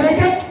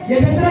በረከት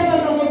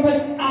የተትረፈረፈበት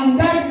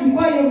አንዳች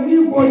እንኳን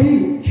የሚጎድል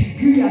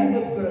ችግር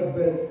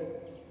ያልነበረበት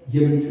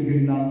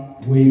የብልጽግና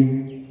ወይም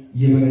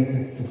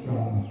የበረከት ስፍራ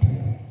ነበር።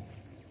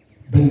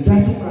 በዛ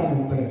ስፍራ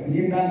ነበር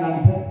እኔና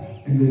እናንተ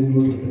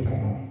እንድንኖር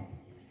የተጠራ።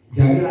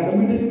 እግዚአብሔር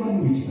ዓለም እንደዚህ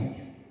ማኖር ይችላል።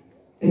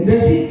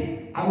 እንደዚህ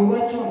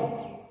አብሯቸዋል፣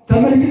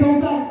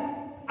 ተመልክተውታል፣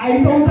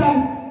 አይተውታል።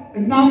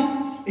 እናም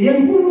ይህን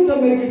ሁሉ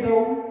ተመልክተው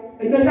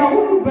እነዛ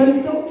ሁሉ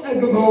በልተው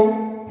ጠግበው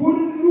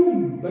ሁሉም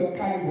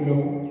በቃኝ ብለው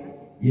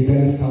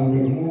የተነሳው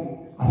ደግሞ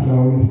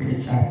 12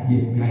 ቅርጫት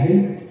የሚያህል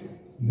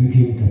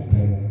ምግብ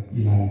ነበር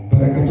ይላል።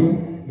 በረከቱን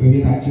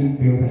በቤታችን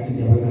በሕይወታችን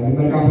ያበዛልን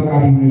መልካም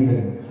ፈቃዱ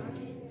ይሁንልን።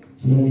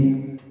 ስለዚህ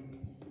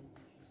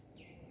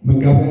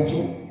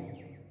መጋቢያቸው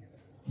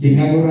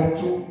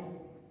የሚያኖራቸው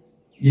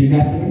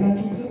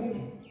የሚያስብላቸው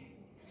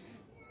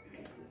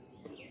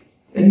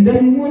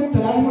እንደሚሞት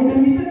ተላልፎ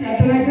እንደሚሰጥ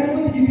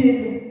ያተናገረበት ጊዜ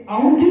የለም።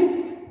 አሁን ግን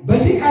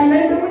በዚህ ቃል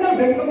ላይ እንደምናው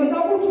ደቀ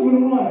መዛሙርቱ ምን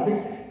ሆነዋል? ልክ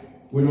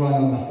ወደ ኋላ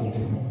ማሰብ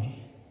ጀመሩ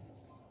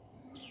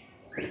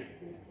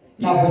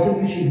እና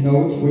በትንሽ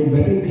ነውጥ ወይም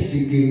በትንሽ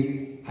ችግር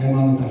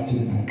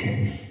ሃይማኖታችንን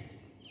አንቀይር፣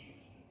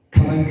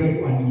 ከመንገዱ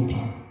አንውጣ፣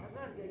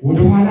 ወደ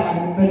ኋላ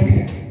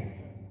አንመልከት፣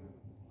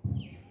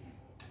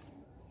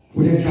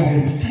 ወደ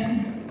እግዚአብሔር ብቻ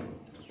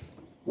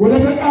ወደ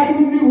ፈቃዱ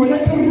ወደ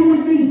ጥሪው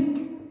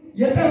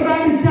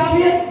የጠራን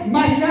እግዚአብሔር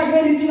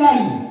ማሻገር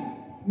ይችላል፣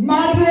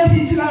 ማድረስ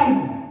ይችላል፣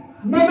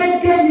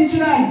 መመገብ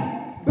ይችላል።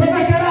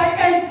 በመከራ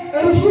ቀን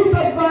እርሱ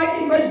ጠባቂ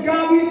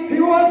መጋቢ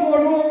ሕይወት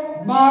ሆኖ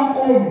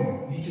ማቆም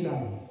ይችላል።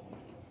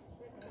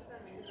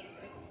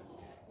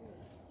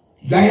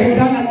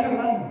 ላይረዳን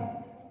አልጠራን።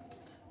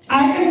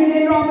 አቅም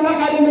የሌለው አምላክ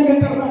አይደለም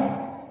የጠራን።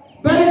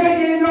 በረከት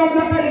የሌለው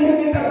አምላክ አይደለም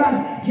የጠራን።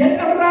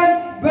 የጠራን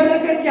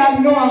በረከት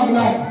ያለው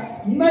አምላክ፣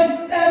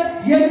 መስጠት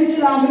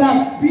የሚችል አምላክ፣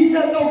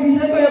 ቢሰጠው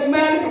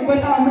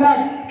የማያልቅበት አምላክ፣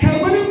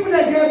 ከምንም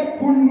ነገር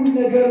ሁሉን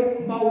ነገር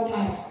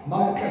ማውጣት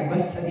ማውቀር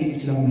መስጠት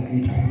የሚችል አምላክ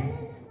ይጠራል።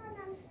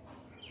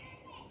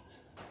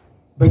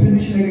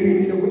 በትንሽ ነገር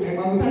የሚለወጥ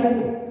ሃይማኖት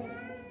አይደለም።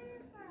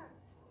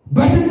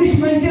 በትንሽ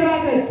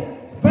መንጀራተት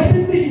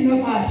በትንሽ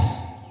ነፋስ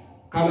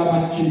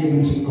ካላማችን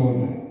የምንስት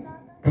ከሆነ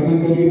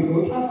ከመንገዱ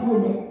የምንወጣ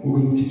ከሆነ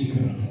ወገኖች ችግር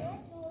አለ።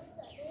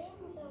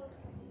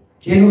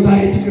 ይሄ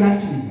ዛሬ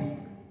ችግራችን።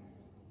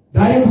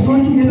 ዛሬ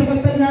ብዙዎቹ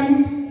እየተፈተኑ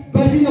ያሉት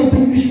በዚህ ነው።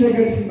 ትንሽ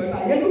ነገር ሲመጣ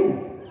የሉም፣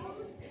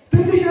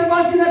 ትንሽ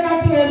ነፋስ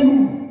ሲነካቸው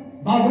የሉም፣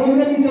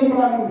 ማጉረምረም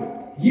ይጀምራሉ፣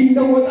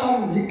 ይለወጣሉ፣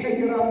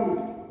 ይቀየራሉ።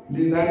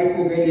 ዛሬ እኮ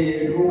ገሌ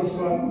ድሮ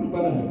መስሏል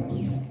ይባላል እኮ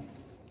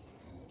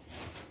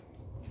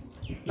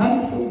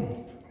ናንስተው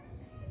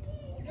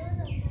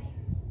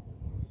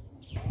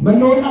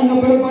መለወጥ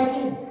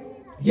አልነበረባቸው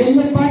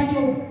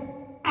የለባቸው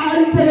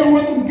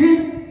አልተለወጡም። ግን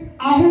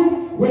አሁን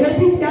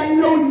ወደፊት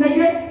ያለውን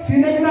ነገር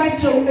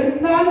ሲነግራቸው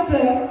እናንተ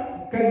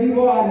ከዚህ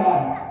በኋላ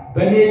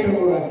በእኔ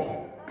ከኖራችሁ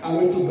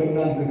ቃሎቹ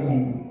በእናንተ ጋር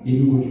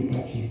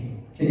የሚጎድባችሁ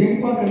እኔ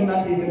እንኳን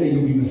ከእናንተ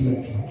የተለየው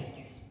ይመስላችኋል።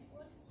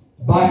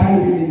 በአካል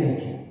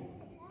ቢለያቸው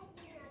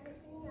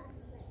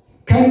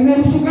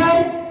ከእነርሱ ጋር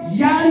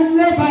ያለ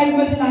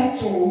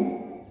ባይመስላቸው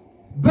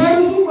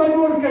በእርሱ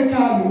መኖር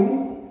ከቻሉ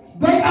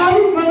በቃሉ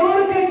መኖር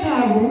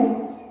ከቻሉ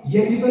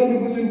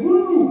የሚፈልጉትን ሁሉ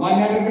ማን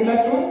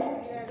ያደርግላቸዋል?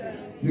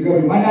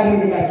 ንገሩኝ፣ ማን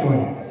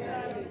ያደርግላቸዋል?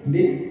 እንዴ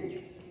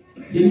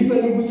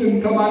የሚፈልጉትን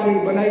ከማድረግ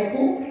በላይ እኮ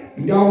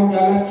እንዲያውም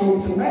ያላቸውን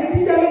ስናይ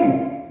እንዲያለ ነው።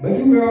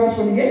 በዚህ በዮሐንስ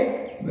ወንጌል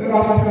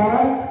ምዕራፍ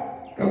 14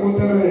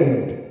 ከቁጥር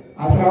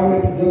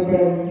 12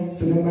 ጀምረን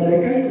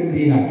ስንመለከት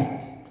እንዲህ ይላል፣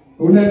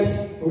 እውነት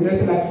እውነት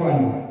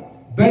እላችኋለሁ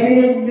በእኔ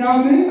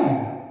የሚያምን አለ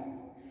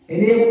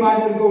እኔ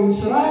የማደርገውን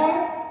ሥራ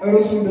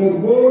እርሱ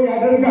ደግሞ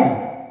ያደርጋል፣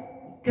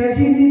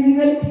 ከዚህ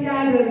የሚበልጥ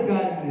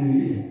ያደርጋል።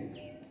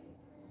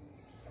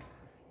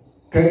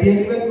 ከዚህ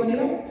የሚበልጥ ምን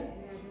ይላል?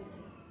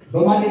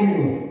 በማን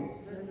የሚኖር?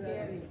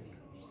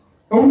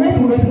 እውነት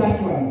እውነት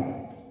እላችኋለሁ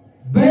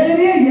በእኔ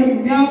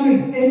የሚያምን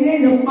እኔ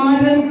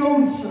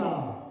የማደርገውን ሥራ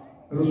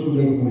እርሱ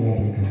ደግሞ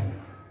ያደርጋል፣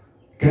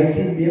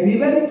 ከዚህ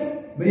የሚበልጥ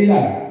ምን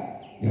ይላል?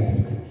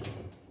 ያደርጋል።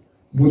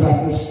 ሙት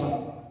አስነስቷል፣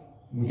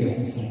 ሙት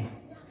ያስነሳል።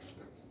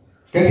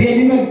 ከዚህ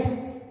የሚበልጥ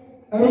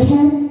እርሱ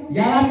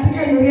የአራት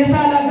ቀን ሬሳ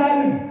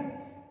አልዓዛርን፣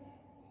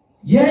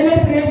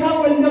 የዕለት ሬሳ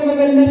ወልደ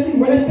መበለትን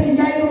ወለተ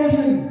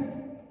ኢያኢሮስን፣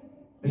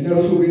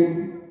 እነርሱ ግን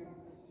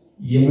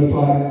የ100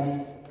 ዓመት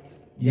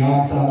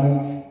የ50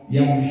 ዓመት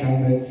የ1000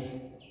 ዓመት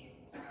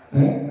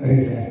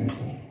ሬሳ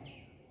ያስነሳል።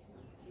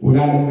 ወደ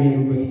ዓለም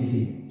በሄዱበት ጊዜ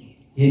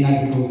ይህን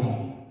አድርገውታል።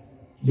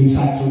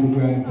 ልብሳቸው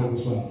ድውያን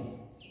ፈውሷል፣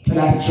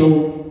 ጥላቸው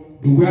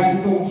ድውያን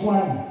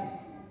ፈውሷል፣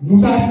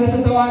 ሙት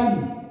አስነስተዋል፣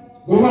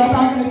 ጎባጣ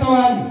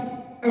አቅንተዋል፣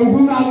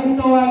 ዕውር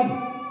አብርተዋል።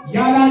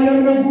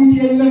 ያላደረጉት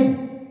የለም፣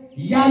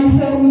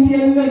 ያልሰሩት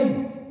የለም።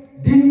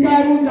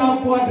 ድንጋዩን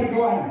ዳቦ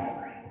አድርገዋል፣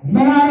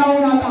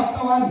 መራራውን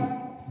አጣፍጠዋል።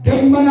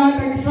 ደመና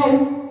ጠቅሰው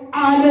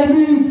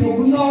ዓለምን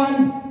ተጉዘዋል።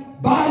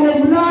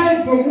 በዓለም ላይ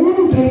በሙሉ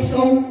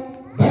ደርሰው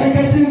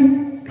በረከትን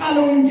ቃለ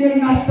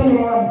ወንጌልን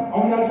አስተምረዋል።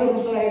 አሁን ያልሰሩ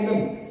ስራ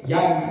የለም።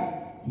 ያን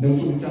እነሱ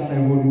ብቻ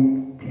ሳይሆኑ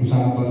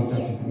ቅዱሳን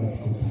አባቶቻችን ሁሉ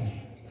አድርገውታል።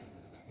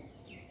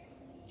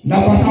 እና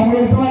አባ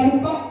ሳሙኤል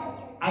ዘዋልባ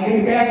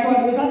አገልጋያቸው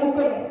አንበሳ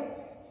ነበር።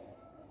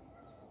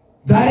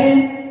 ዛሬ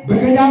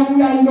በገዳሙ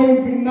ያለውን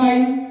ብናይ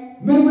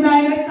ምን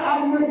አይነት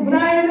ተአምር ምን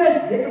አይነት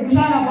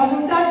የቅዱሳን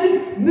አባቶቻችን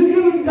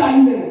ምግብ እንዳለ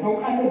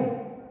እናውቃለን፣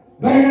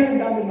 በረከት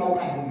እንዳለ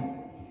እናውቃለን።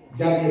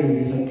 እግዚአብሔር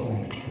የሰጠው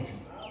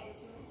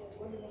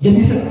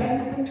የሚሰጠው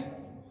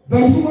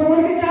በእርሱ መኖር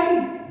ከቻልን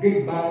ግን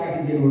በኃጢአት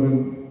እየኖርን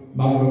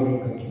ማጉረምረም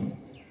ከንቱ ነው።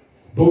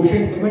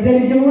 በውሸት በበደል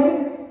እየኖርን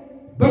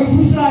በክፉ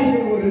ስራ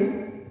እየኖርን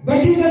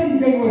በድነት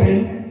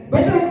እየኖርን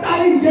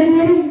በጥርጣሬ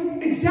እየኖርን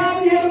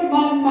እግዚአብሔር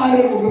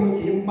ማማረር ወገኖች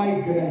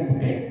የማይገናኝ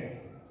ጉዳይ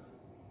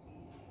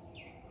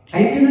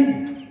አይገናኝ።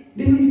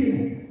 እንዴት ነው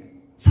የሚገናኝ?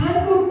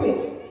 ሳንኖርበት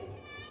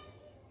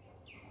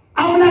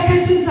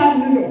አምላካችን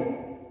ሳንለው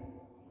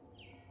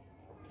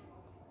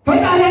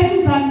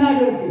ፈጣሪያችን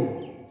ሳናደርገው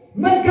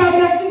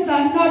መጋቢያችን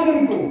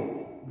ሳናደርገው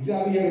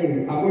እግዚአብሔር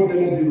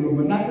አጎደለብኝ ብሎ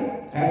መናገር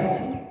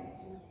አያሳፍርም?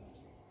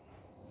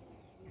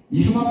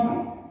 ይስማማል?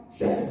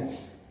 ሲያስብ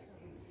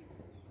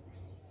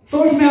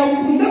ሰዎች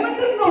የሚያውቁት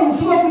ለምንድን ነው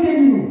ስበኩት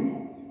የሚሉ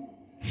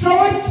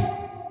ሰዎች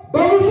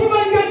በብዙ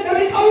መንገድ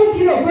ርቀውት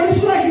ነው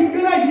በእርሱ ላይ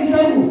ሽንገላ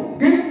እየሰሩ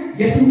ግን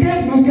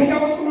የስብከት መንገድ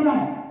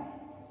ያወጡልናል።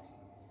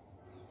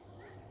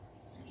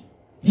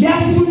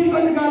 ሊያስሱን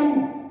ይፈልጋሉ።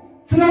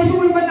 ስለ እርሱ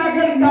ምን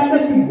መናገር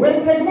እንዳለብን ወይም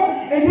ደግሞ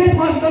እንዴት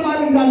ማስተማር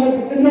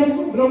እንዳለብን እነሱ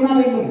ብለውናል።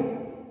 አይደለም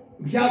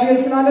እግዚአብሔር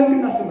ስላለን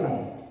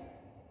እናስተምራለን።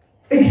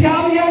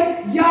 እግዚአብሔር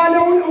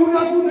ያለውን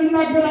እውነቱን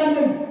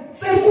እንናገራለን፣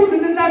 ጽድቁን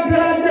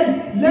እንናገራለን።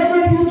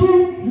 ለምድሪቱ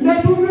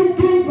ለትውልዱ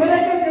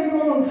በረከት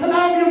የሚሆነው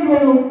ሰላም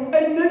የሚሆነው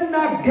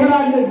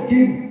እንናገራለን።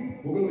 ግን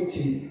ወገኖቼ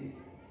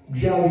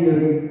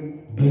እግዚአብሔርን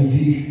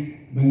በዚህ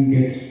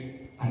መንገድ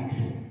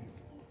አንግደው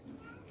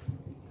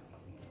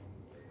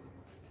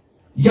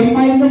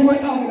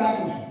የማይለወጥ አምላክ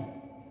እሱ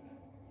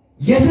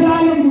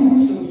የዘላለም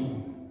ንጉሥ እሱ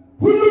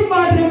ሁሉም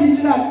ማድረግ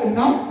ይችላል። እና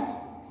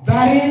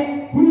ዛሬ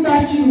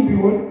ሁላችንም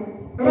ቢሆን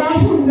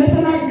ራሱ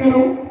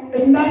እንደተናገረው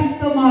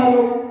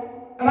እንዳስተማረው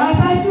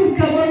ራሳችን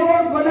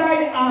ከመኖር በላይ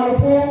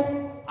አልፎ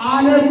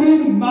ዓለምን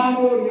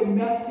ማኖር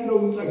የሚያስችለው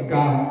ጸጋ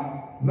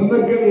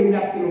መመገብ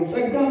የሚያስችለው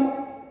ጸጋ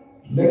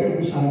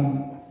ለቅዱሳን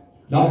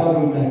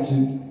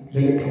ለአባቶቻችን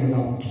ለደቀ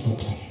መዛሙርቱ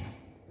ሰጥቷል።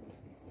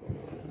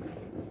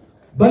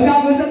 በዛ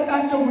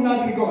በሰጣቸው ምን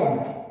አድርገዋል?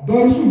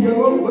 በእርሱ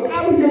እየኖሩ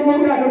በቃሉ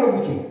እየኖሩ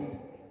ያደረጉትን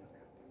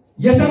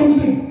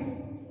የሰሩትን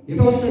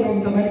የተወሰነውን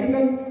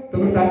ተመልክተን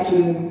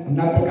ትምህርታችንን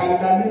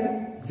እናጠቃልላለን።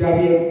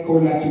 እግዚአብሔር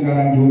ከሁላችን ጋር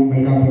እንዲሆን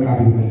መልካም ፈቃዱ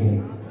ይሁንልን።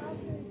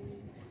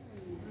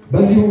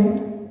 በዚሁ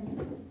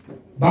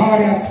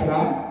በሐዋርያት ሥራ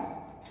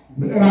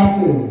ምዕራፍ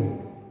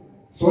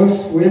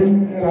 3 ወይም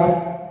ምዕራፍ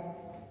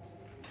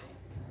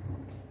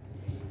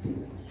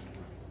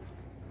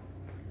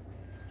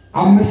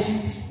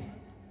 5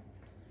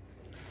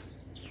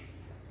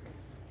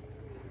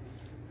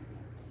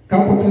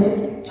 ከቁጥር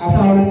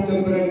 12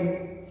 ጀምረን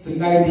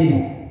ስናይ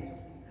ነው።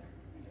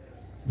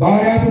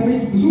 በሐዋርያት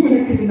እጅ ብዙ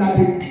ምልክትና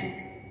ድንቅ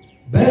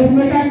በሕዝብ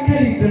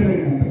መካከል ይደረግ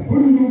ነበር።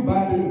 ሁሉም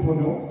በአንድ ልብ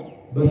ሆነው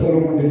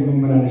በሰሎሞን ደጅ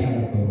መመላለሻ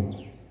ነበሩ።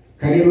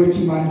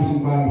 ከሌሎችም አንድ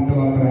እንኳን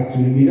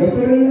ሊተባበራቸው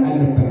የሚደፍር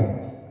አልነበረም።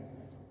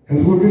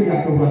 ሕዝቡ ግን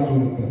ያከብሯቸው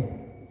ነበር።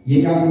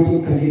 የሚያምኑትን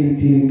ከፊልት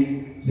ይልቅ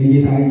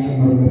ለጌታ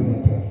ይጨመሩለት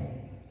ነበር።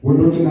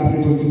 ወንዶችና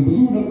ሴቶችን ብዙ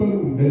ነበሩ።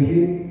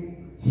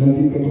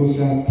 ስለዚህ ጴጥሮስ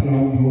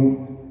ጥላውን ቢሆን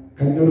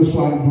ከእነርሱ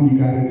አንዱ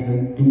ሊጋርድ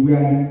ዘንድ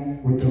ድውያንን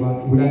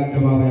ወደ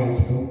አደባባይ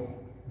አውጥተው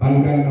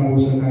በአልጋና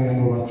በወሰካ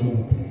ያኖሯቸው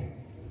ነበር።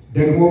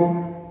 ደግሞ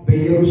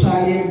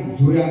በኢየሩሳሌም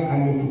ዙሪያ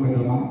ካለችው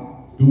ከተማ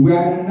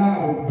ድውያንና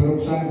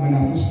በርኩሳን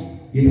መናፍስት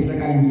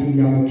የተሰቃዩትን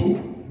ያመጡ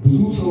ብዙ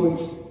ሰዎች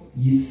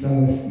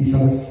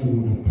ይሰበስቡ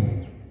ነበር።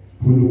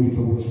 ሁሉም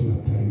ይፈወሱ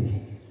ነበር።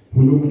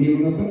 ሁሉም ምን ይሉ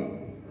ነበር?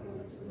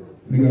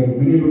 ንገሩ።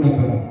 ምን ይሉ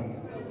ነበር?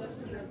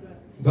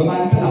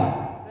 በማን ጥላ?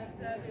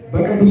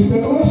 በቅዱስ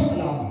ጴጥሮስ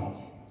ጥላ።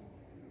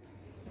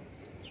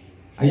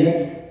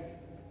 አያችሁ፣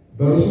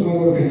 በእርሱ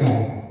መኖር ከቻለ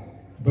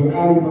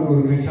በቃሉ መኖር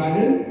ከቻለ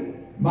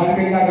ማን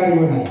ከእኛ ጋር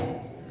ይሆናል?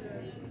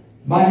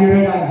 ማን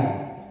ይረዳናል?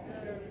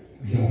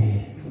 እግዚአብሔር።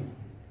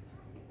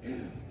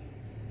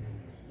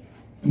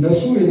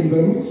 እነሱ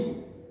የሚበሉት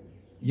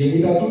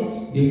የሚጠጡት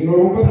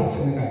የሚኖሩበት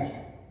አስጨነቃቸው።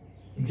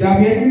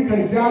 እግዚአብሔር ግን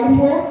ከዚያ አልፎ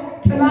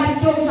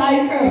ጥላቸው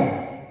ሳይቀር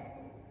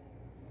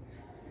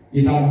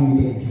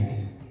የታመሙትን እንዲያድን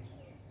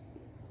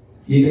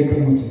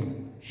የደከሙትን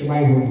ሽባ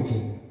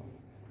የሆኑትን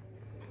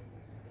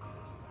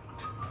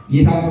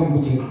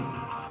የታመሙትን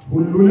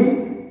ሁሉንም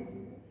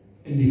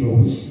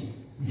እንዲፈውስ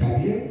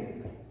እግዚአብሔር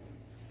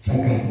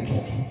ጸጋ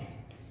ሰጥቷቸዋል።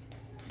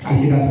 ቃል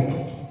ኪዳን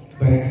ሰጥቷቸዋል።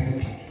 በረከት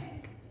ሰጥቷቸዋል።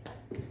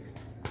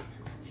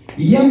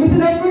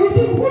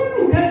 የምትለምኑትን ሁሉ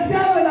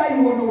ከዚያ በላይ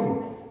የሆነው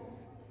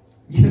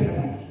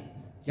ይሰጠናል፣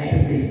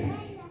 ያደርግልናል።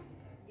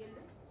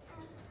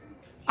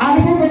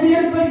 አልፎ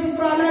በሚሄድበት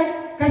ስፍራ ላይ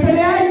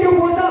ከተለያየ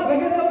ቦታ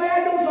በከተማ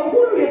ያለው ሰው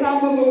ሁሉ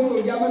የታመመው ሰው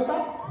እያመጣ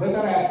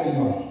በተራ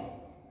ያስተኛዋል።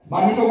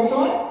 ማን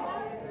ይፈውሰዋል?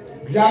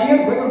 እግዚአብሔር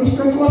በቅዱስ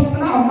ጴጥሮስ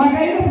ጥላ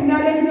አማካይነት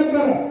እናደርግ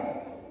ነበረ፣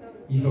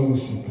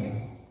 ይፈውስ ነበር።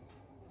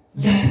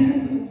 ያንን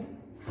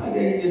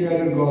ታዲያ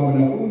የሚያደርገው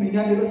አምላክ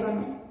እኛን ይረሳል?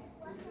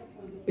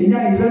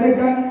 እኛን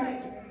ይዘነጋል?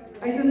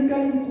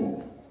 አይዘነጋንም እኮ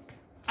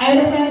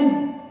አይረሳንም።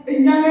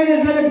 እኛን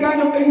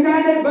የዘነጋነው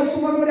እኛን በእሱ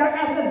መኖር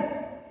ያቃተን፣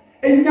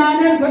 እኛን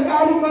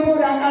በቃሉ መኖር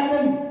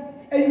ያቃተን፣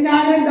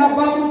 እኛን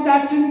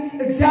ለአባቶቻችን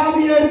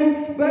እግዚአብሔርን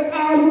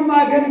በቃሉ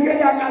ማገልገል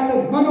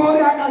ያቃተን፣ መኖር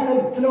ያቃተን፣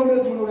 ስለ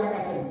እውነት መኖር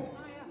ያቃተን፣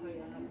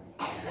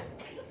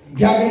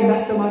 እግዚአብሔር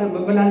እንዳስተማረ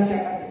መመላለስ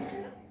ያቃተን።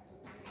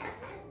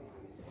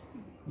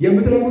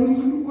 የምትለምኑት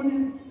ሁሉ እኮ ነው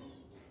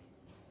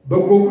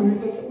በጎ ሁሉ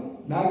ይፈጸማል።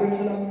 ለሀገር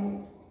ሰላም ነው።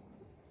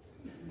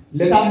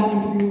 ለታመሙት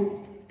ቢሆን፣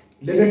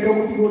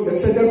 ለደከሙት ቢሆን፣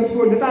 ለተሰደዱት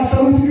ቢሆን፣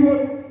 ለታሰሩት ቢሆን፣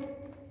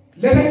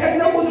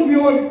 ለተጨነቁት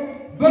ቢሆን፣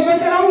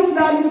 በመከራ ውስጥ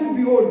ላሉት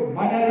ቢሆን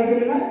ማን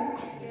ያደርግልናል?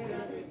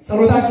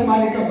 ጸሎታችን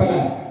ማን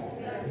ይቀበላል?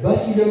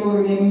 በእሱ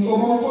እየኖርን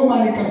የምንጾመው ጾም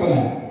ማን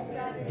ይቀበላል?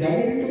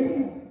 እግዚአብሔር ይቀበላል።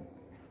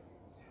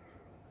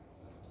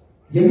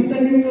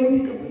 የምንጸልየው ጸሎት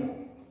ይቀበላል።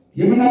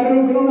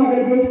 የምናገለግለውን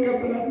አገልግሎት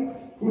ይቀበላል።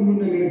 ሁሉን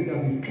ነገር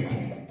እግዚአብሔር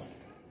ይቀበላል።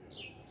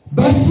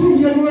 በእሱ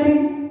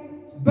እየኖርን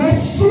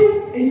በእሱ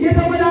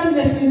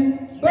እየተመላለስን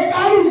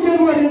በቃሉ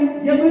እየኖርን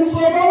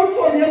የምንጾመውን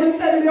ጾም፣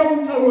 የምንጸልየውን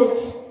ጸሎት፣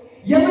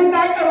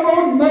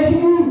 የምናቀርበውን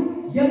መዝሙር፣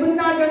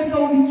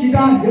 የምናደርሰውን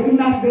ኪዳን፣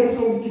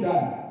 የምናስደርሰውን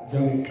ኪዳን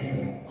እግዚአብሔር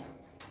ይቀበላል።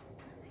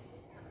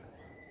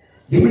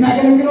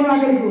 የምናገለግለውን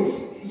አገልግሎት፣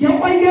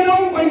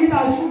 የቆየነውን ቆይታ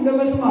እሱን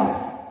ለመስማት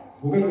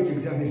ወገኖች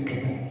እግዚአብሔር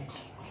ይቀበላል።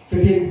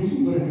 ስትሄዱ ብዙ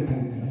በረከት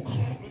ታገኛላችሁ።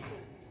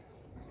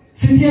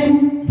 ስትሄዱ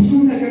ብዙ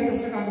ነገር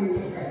ተስተካክሎ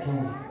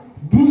ይጠብቃችኋል።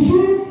 ብዙ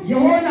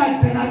የሆነ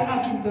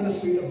አደናቃፊ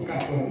ተነስቶ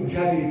ይጠብቃችኋል።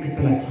 እግዚአብሔር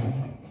ይከተላችኋል።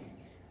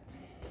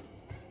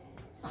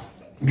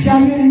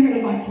 እግዚአብሔር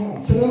ይቀርባችኋል።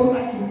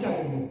 ስለወጣችሁ ብቻ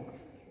አይደለም፣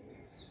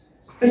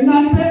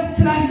 እናንተ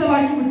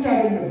ስላሰባችሁ ብቻ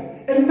አይደለም፣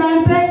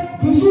 እናንተ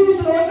ብዙ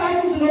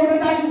ስለወጣችሁ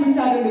ስለወረዳችሁ ብቻ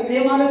አይደለም።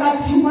 ይሄ ማለት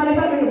አትስሩ ማለት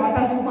አይደለም፣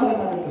 አታስቡ ማለት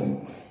አይደለም፣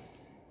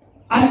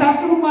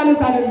 አታቅሩ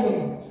ማለት አይደለም።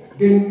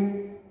 ግን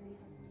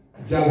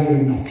እግዚአብሔርን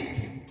እናስቀድም።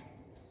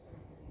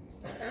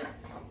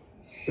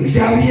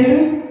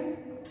 እግዚአብሔርን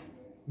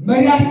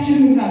መሪያችን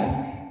እናድርግ፣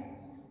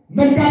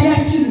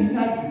 መጋቢያችን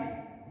እናድርግ፣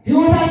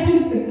 ሕይወታችን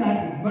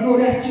እናድርግ፣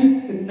 መኖሪያችን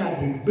እናድርግ።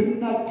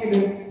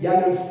 ብናቅድም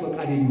ያለ እርሱ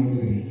ፈቃድ የሚሆን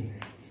ነገር የለም።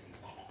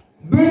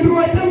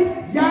 ብንሮጥም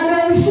ያለ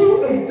እርሱ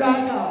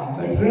እርዳታ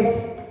መድረስ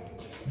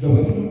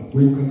ዘበት ነው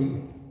ወይም ከንቱ ነው።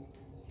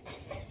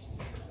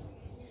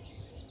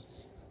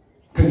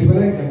 ከዚህ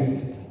በላይ እግዚአብሔር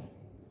ይሰጣል።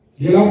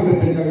 ሌላው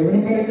ሁለተኛው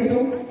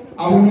የምንመለከተው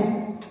አሁንም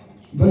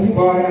በዚህ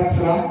በሐዋርያት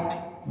ሥራ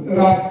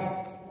ምዕራፍ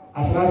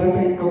 19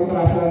 ከቁጥር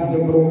 11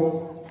 ጀምሮ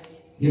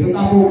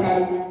የተጻፈው ቃል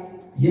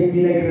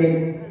የሚነግረን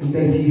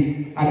እንደዚህ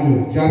አለ።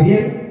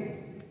 እግዚአብሔር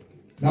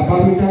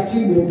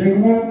ለአባቶቻችን ወይም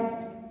ደግሞ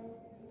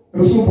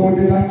እርሱ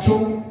በወደዳቸው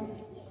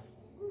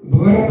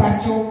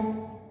በመረጣቸው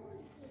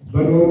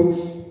በኖሩት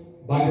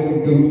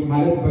ባገለገሉት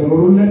ማለት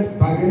በኖሩለት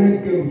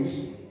ባገለገሉት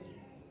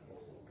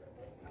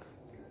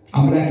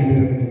አምላክ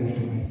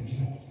የተደረገላቸው ማለት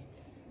ይችላል።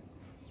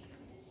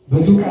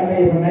 በዚህ ቃል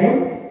ላይ የምናየው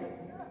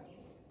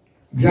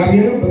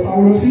እግዚአብሔር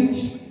በጳውሎስ እጅ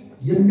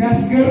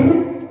የሚያስገርም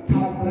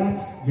ታምራት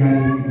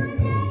ያደርግ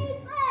ነበር።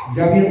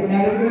 እግዚአብሔር ምን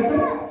ያደርግ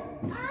ነበር?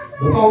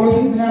 በጳውሎስ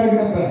እጅ ምን ያደርግ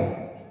ነበር?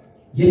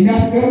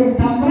 የሚያስገርም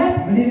ታምራት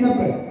ምን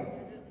ነበር?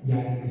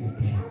 ያደርግ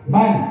ነበር።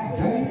 ማን?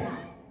 እግዚአብሔር።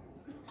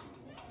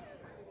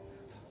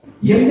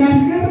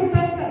 የሚያስገርም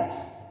ታምራት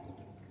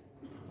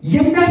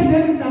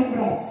የሚያስገርም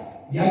ታምራት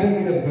ያደርግ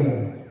ነበር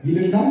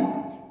ይልና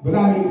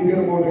በጣም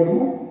የሚገርመው ደግሞ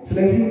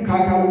ስለዚህ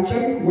ከአካሉ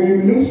ጨርቅ ወይም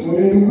ልብስ ወደ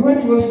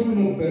ድውዮች ወስዱ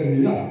ነበር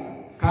ይላል።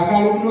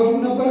 ከአካሉ ወስዱ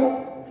ነበር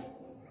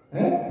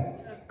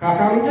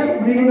ከአካሉ ጨርቅ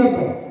ምን ይሉ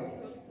ነበር?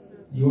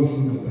 ይወስዱ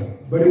ነበር።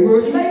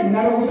 በድውዮች ላይ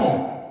እናረጉታል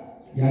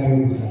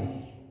ያደርጉታል።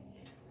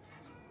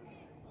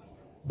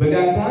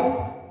 በዚያ ሰዓት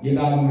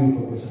የታመመው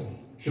ይፈወሳል፣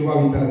 ሽባው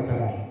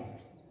ይተረተራል።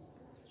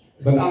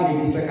 በጣም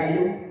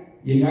የሚሰቃየው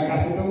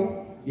የሚያቃስተው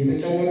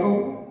የተጨነቀው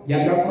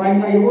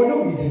ያለቁራኛ የሆነው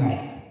ይድናል።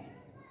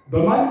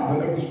 በማን?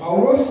 በቅዱስ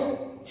ጳውሎስ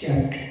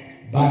ጨርቅ፣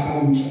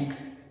 በአካሉ ጨርቅ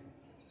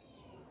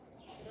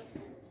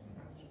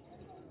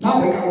እና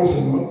በቃሉ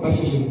ስንሆን በሱ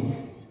ስንሆን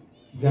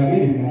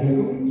እግዚአብሔር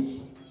የሚያደርገው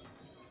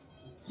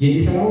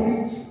የሚሰራው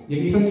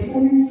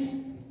የሚፈጽመው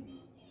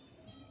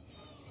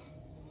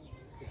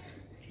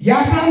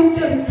የአካሉ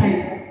ጨርቅ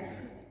ሳይቀር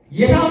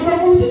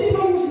የታመሙትን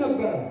ይፈውስ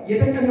ነበር፣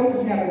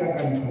 የተጨነቁትን ያረጋጋ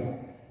ነበር፣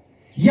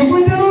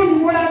 የጎደለውን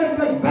ይሞላ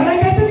ነበር፣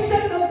 በረከትን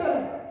ይሰጥ ነበር።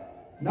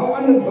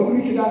 ናውቃለን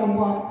በብሉይ ኪዳን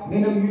እንኳን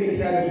ነነብዩ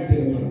ኤልያስ ያደርጉት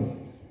ነበር።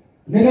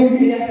 ነነብዩ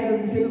ኤልያስ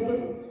ያደርጉት ነበር።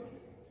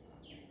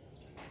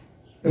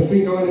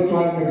 እፍኝ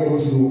ከወለችዋን ነገር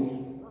ወስዶ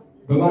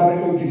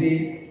በባረከው ጊዜ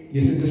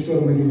የ6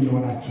 ወር ምግብ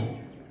እንደሆናቸው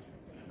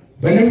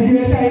በነብዩ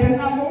ኤልያስ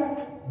የተጻፈው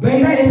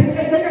በእኛ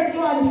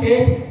የተጨነቀችዋን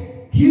ሴት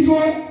ሂዶ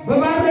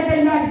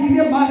በባረከላት ጊዜ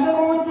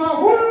ማሰሮቿ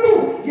ሁሉ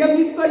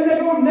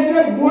የሚፈለገው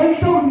ነገር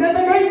ሞልተው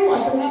እንደተገኙ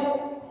አልተጻፈው?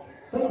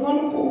 ተጽፏል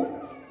እኮ።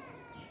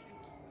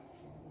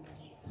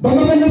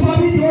 በመበለቷ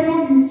ቤት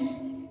የሆነውን ይሁት፣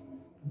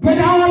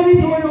 በድሃዋ ቤት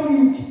የሆነውን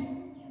ይሁት፣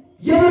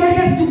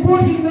 የበረከት ችቦ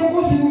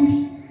ሲለኮስ ይሁት፣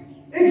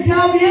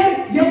 እግዚአብሔር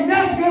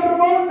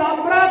የሚያስገርመውን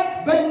ታምራት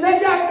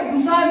በእነዚያ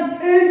ቅዱሳን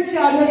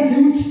ሲያደርግ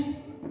ይሁት።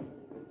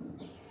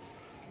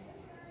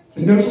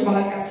 እነርሱ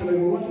በኃጢአት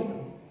ስለኖሩ አይደለም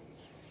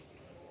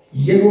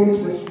የኖሩት፣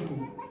 በሱ ነው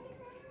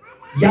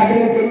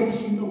ያገለገሉት፣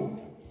 እሱ ነው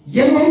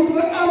የኖሩት፣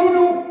 በቃሉ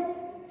ነው።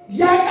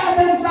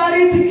 ያቃተን ዛሬ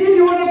ትግል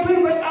የሆነብን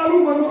በቃሉ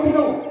መኖር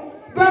ነው፣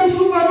 በእርሱ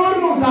መኖር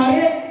ነው። ዛሬ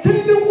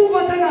ትልቁ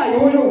ፈተና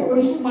የሆነው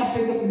እርሱ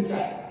ማሸነፍ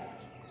ይቻላል።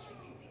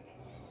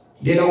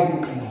 ሌላው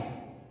ቀላል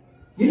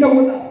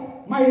ይለወጣል፣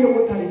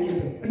 ማይለወጣል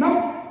ይችላል። እና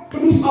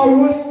ቅዱስ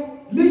ጳውሎስ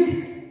ልክ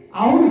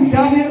አሁን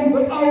እግዚአብሔርን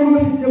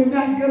በጳውሎስ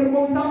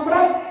የሚያስገርመው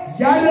ታምራት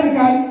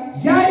ያደርጋል።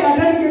 ያ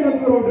ያደርግ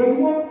የነበረው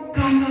ደግሞ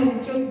ከአካሉ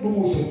ጨርቅ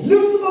በመውሰድ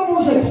ልብስ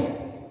በመውሰድ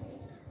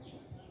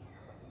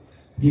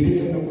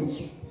የተጨነቁት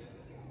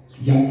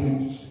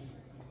ያዘኑት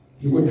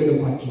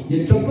የጎደለባቸው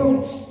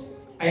የተሰበሩት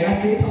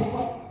ዓይናቸው የጠፋ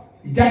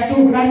እጃቸው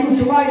እግራቸው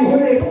ሽባ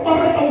የሆነ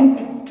የተቆረጠው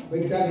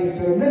በእግዚአብሔር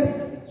ቸርነት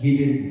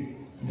ይድን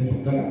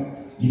እንደነበረ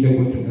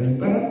ይለወጥ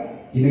እንደነበረ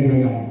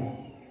ይነግረናል።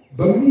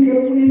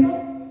 በሚገርም ሁኔታ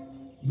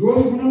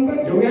ይወስዱ ነበር፣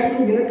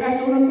 ደዌያቸው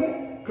ይለቃቸው ነበር፣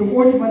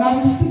 ክፉዎች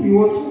መናፍስትም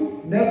ይወጡ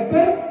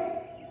ነበር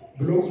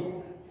ብሎ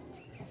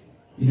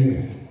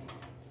ይነግረናል።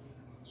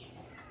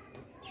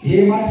 ይሄ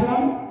ማን ስራ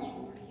ነው?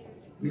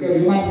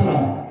 የማን ስራ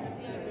ነው?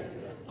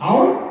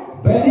 አሁን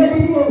በእኔ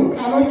ብትኖሩ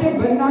ቃሎቼ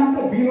በእናንተ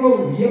ቢኖሩ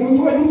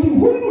የምትወዱትን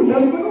ሁሉ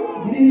ለምኑ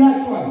ምን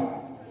ይላችኋል?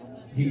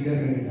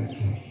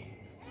 ይደረግላችኋል።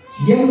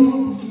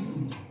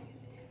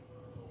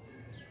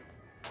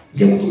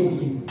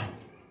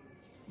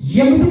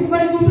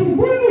 የምትመኙትን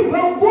ሁሉ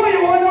በጎ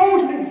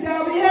የሆነውን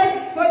እግዚአብሔር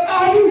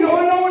ፈቃዱ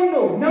የሆነውን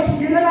ነው። ነፍስ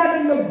ገደል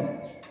አይደለም።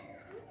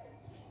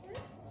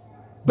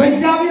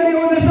 በእግዚአብሔር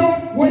የሆነ ሰው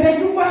ወደ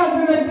ክፉ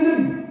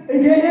አያዘነብልም።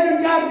 እገሌን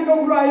እንዲያድርገው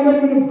ብሎ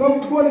አይለምንም።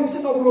 በጎ ልብ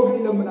ስጠው ብሎ ግን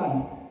ይለምናል።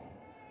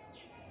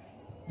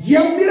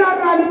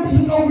 የሚራራ ልብ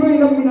ስጠው ብሎ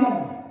ይለምናል።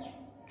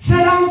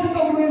 ሰላም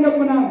ስጠው ብሎ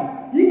ይለምናል።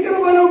 ይቅር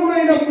በለው ብሎ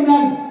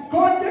ይለምናል።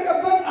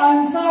 ከወደቀበት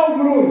አንሳው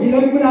ብሎ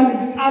ይለምናል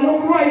እንጂ ጣለው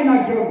ብሎ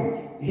አይናገርም።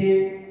 ይሄ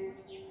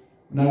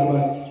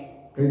ምናልባት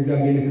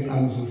ከእግዚአብሔር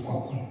የተጣሉ ሰዎች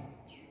ቋንቋ ነው።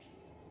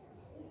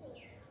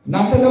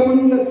 እናንተ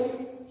ለምኑለት፣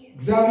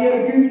 እግዚአብሔር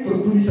ግን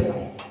ፍርዱን ይሰጣል።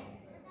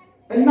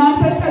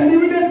 እናንተ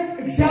ጸልዩለት፣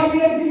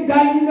 እግዚአብሔር ግን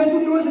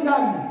ዳኝነቱን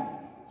ይወስዳል።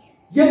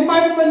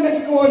 የማይመለስ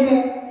ከሆነ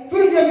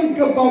ፍርድ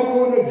የሚገባው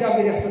ከሆነ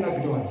እግዚአብሔር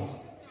ያስተናግደዋል።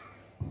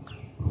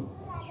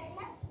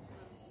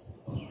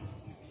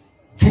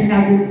 ከኛ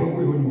ግን በጎ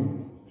የሆነው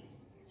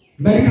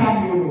መልካም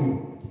የሆነው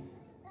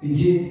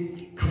እንጂ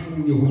ክፉ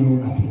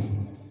የሆነውን አትመኙ።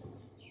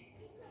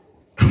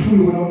 ክፉ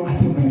የሆነውን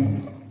አትመኙ፣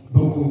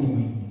 በጎ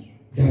ተመኙ።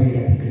 እግዚአብሔር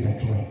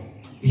ያደርግላችኋል።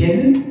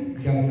 ይሄንን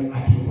እግዚአብሔር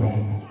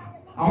አድርጓልና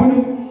አሁንም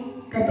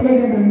ቀጥለን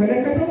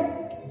የምንመለከተው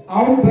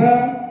አሁን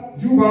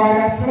በዚሁ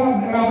በሐዋርያት ሥራ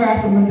ምዕራፍ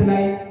 28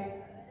 ላይ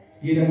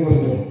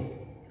ይደርሰናል።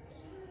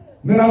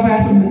 ምዕራፍ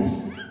 28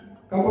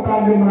 ከቁጥር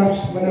 1 ጀምራችሁ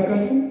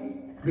ስትመለከቱ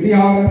እንግዲህ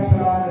ሐዋርያት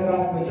ሥራ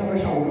ምዕራፍ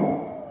መጨረሻው ነው።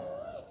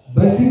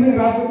 በዚህ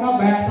ምዕራፍና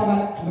በ27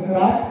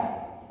 ምዕራፍ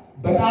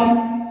በጣም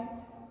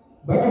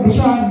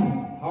በቅዱሳን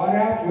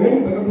ሐዋርያት ወይም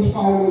በቅዱስ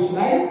ጳውሎስ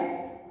ላይ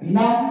እና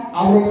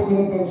አብረውት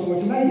በነበሩ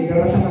ሰዎች ላይ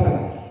የደረሰ ፈተና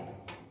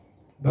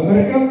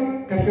በመርከብ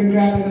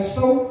ከእስክንድርያ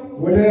ተነስተው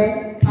ወደ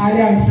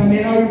ጣሊያን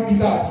ሰሜናዊ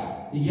ግዛት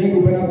እየሄዱ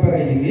በነበረ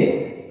ጊዜ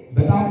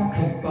በጣም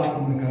ከባድ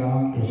መከራ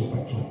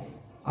ደርሶባቸዋል።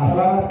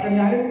 14 ቀን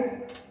ያህል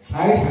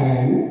ፀሐይ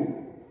ሳያዩ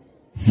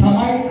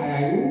ሰማይ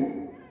ሳያዩ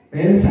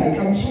እህል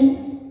ሳይቀምሱ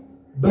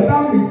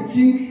በጣም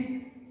እጅግ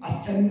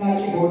አስጨናቂ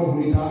በሆነ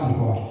ሁኔታ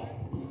አልፈዋል።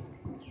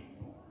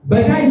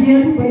 በዛ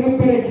እየሄዱ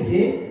በነበረ ጊዜ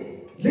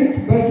ልክ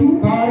በዚሁ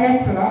በሐዋርያት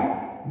ሥራ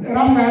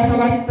ምዕራፍ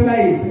 27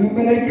 ላይ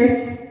ስንመለከት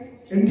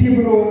እንዲህ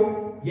ብሎ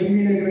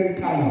የሚነግረን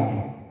ቃል አለ።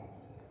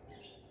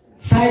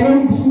 ሳይበሉ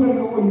ብዙ ቀን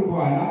ከቆዩ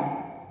በኋላ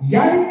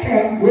ያን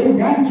ቀን ወይም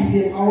ያን ጊዜ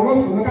ጳውሎስ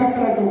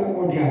በመካከላቸው ቆሞ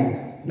እንዲህ አለ፣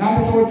 እናንተ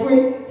ሰዎች ሆይ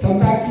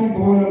ሰምታችሁ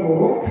በሆነ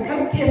ኖሮ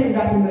ከቀርጤስ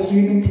እንዳትነሱ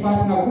ይህንን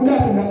ጥፋትና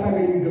ጉዳት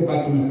እንዳታገኙ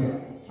ይገባችሁ ነበር።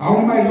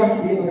 አሁንም አይዟችሁ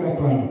ብዬ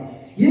እመክራችኋለሁ።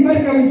 ይህ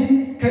መርከብ እንጂ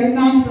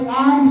ከእናንተ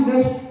አንድ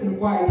ነፍስ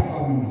እንኳ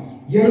አይጠፋምና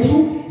የእርሱ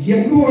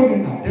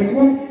የሚሆንና ደግሞ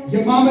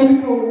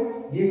የማመልከው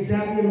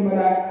የእግዚአብሔር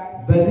መልአክ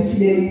በዚች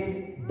ሌሊት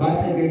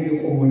ባጠገቤ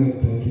ቆሞ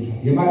ነበር ይላል።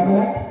 የማን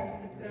መልአክ?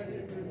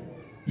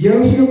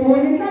 የእርሱ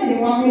የሚሆንና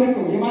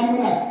የማመልከው የማን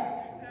መልአክ?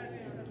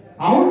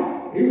 አሁን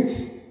እዩት።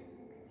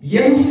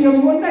 የእርሱ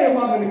የሚሆንና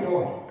የማመልከው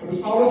ቅዱስ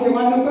ጳውሎስ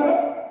የማን ነበረ?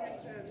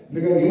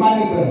 የማን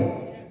ነበረ?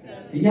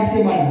 እኛስ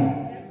የማን ነው?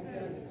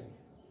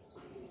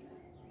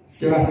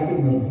 ራሳችን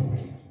ነው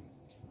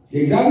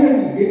የእግዚአብሔር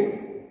ነው። ግን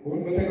ሁሉ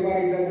በተግባር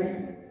እግዚአብሔር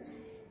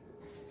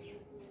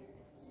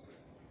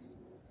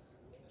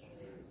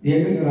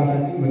ይሄንን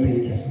ራሳችን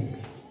መጠየቅ ያስፈልጋል።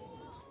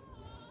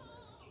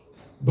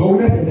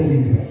 በእውነት እንደዚህ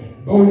ነው።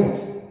 በእውነት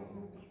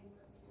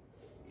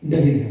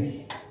እንደዚህ ነው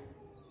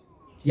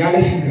ያለ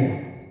ሽንገላ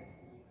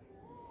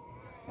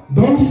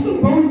በውስጥ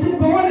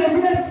በሆነ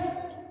እምነት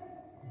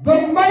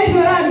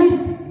በማይፈራ ልብ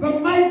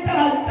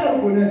በማይጠራጠር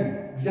ሆነ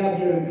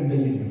እግዚአብሔርን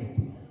እንደዚህ ነው።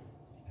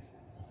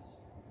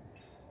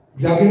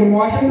 እግዚአብሔር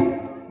መዋሸት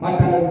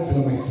ማታለል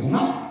ስለማይችልና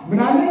ምን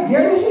አለ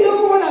የእርሱ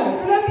የመሆን አለ።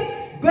 ስለዚህ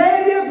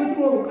በእኔ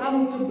ብትኖሩ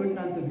ቃሎቹ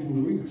በእናንተ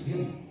ቢኖሩ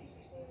ይችላል።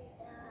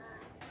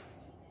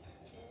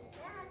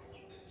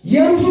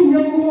 የእርሱ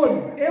የመሆን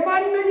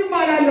የማንንም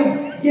አላለም፣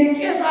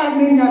 የቄሳር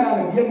ነኝ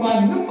አላለም፣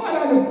 የማንም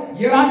አላለም፣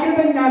 የራሴ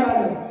ነኝ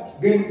አላለም።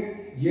 ግን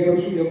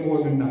የእርሱ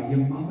የመሆንና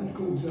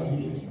የማመልከው እግዚአብሔር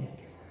ነው።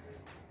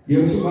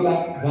 የእርሱ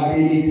መልአክ ዛሬ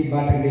ሌሊት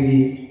ባጠገቤ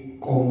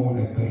ቆሞ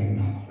ነበርና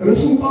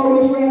እርሱ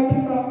ጳውሎስ ሆይ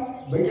አትፍራ፣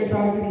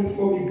 በቄሳር ፊት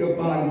ልትቆም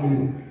ይገባሃል።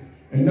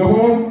 እነሆ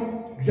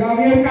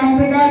እግዚአብሔር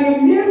ከአንተ ጋር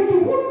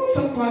የሚሄዱትን ሁሉ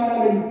ሰጥቶሃል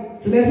አለኝ።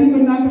 ስለዚህም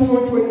እናንተ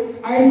ሰዎች ሆይ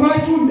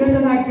አይዟችሁ፣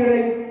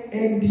 እንደተናገረኝ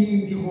እንዲህ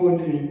እንዲሆን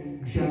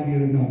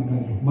እግዚአብሔር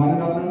እናምናለሁ። ማንን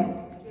አምናለሁ?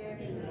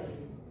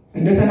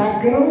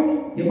 እንደተናገረው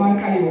የማን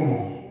ቃል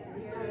ይሆናል?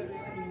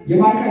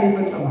 የማን ቃል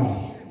ይፈጸማል?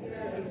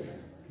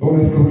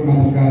 በእውነት ክብርና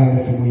ምስጋና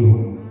ለስሙ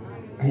ይሁን።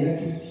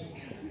 አያችሁ፣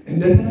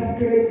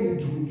 እንደተናገረኝ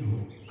እንዲሁ እንዲሆን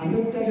አንተ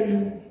ብቻ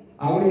አይደለም፣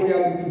 አብረው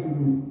ያሉትን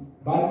ሁሉ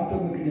በአንተ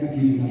ምክንያት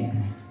ይድናሉ።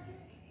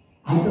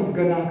 አንተም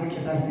ገና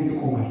ከቄሳር ፊት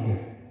ትቆማለህ።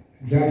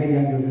 እግዚአብሔር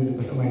ያዘዘልህ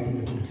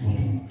በሰማዕትነት ልትሞት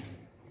ነው።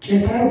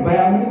 ቄሳር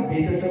ባያምን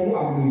ቤተሰቡ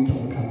አምነው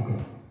ይጠበቃሉ።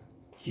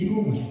 ሂዱ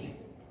ማለት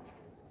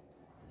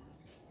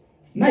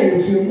እና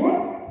የእርሱ የመሆን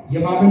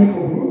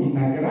የማመልከው ብሎ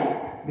ይናገራል።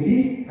 እንግዲህ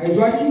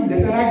አይዟችሁ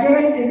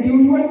እንደተናገረኝ እንዲሁ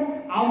እንዲሆን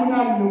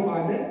አምናለሁ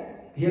ማለት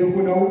ይሄን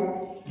ሆነው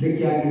ልክ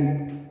ያንን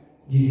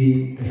ጊዜ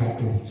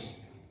ተሻገሩት።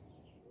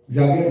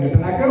 እግዚአብሔር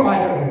እንደተናገረው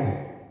አደረገ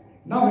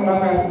እና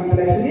ምዕራፍ 28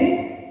 ላይ ስንሄድ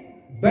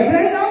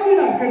በደህናው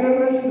ይላል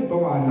ከደረስን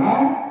በኋላ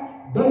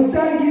በዛ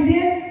ጊዜ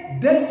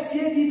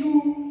ደሴቲቱ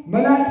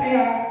መላጥያ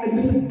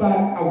እንድትባል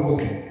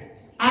አወቅን።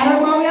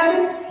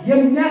 አረማውያንም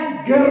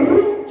የሚያስገርም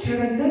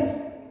ቸርነት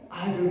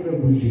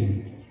አደረጉልን።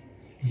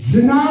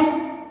 ዝናብ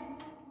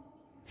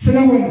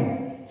ስለሆነ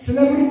ስለ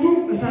ብርዱም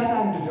እሳት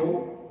አንድደው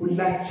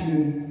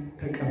ሁላችንን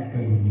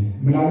ተቀበሉን።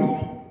 ምን አሉ?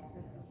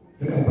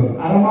 ተቀበሉ።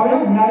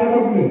 አረማውያን ምን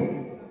አደረጉልን?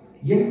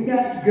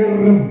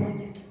 የሚያስገርም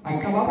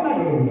አቀባበል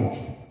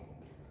አደረጉላቸው።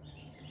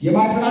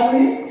 የማን ስራ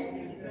ነው?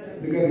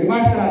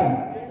 የማን ስራ ነው?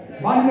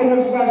 ማን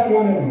ከእነርሱ ጋር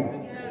ስለሆነ ነው?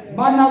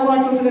 ማን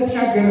አብሯቸው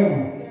ስለተሻገረ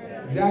ነው?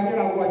 እግዚአብሔር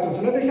አብሯቸው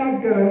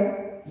ስለተሻገረ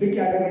ልክ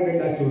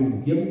ያደረገላቸው ነው።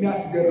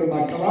 የሚያስገርም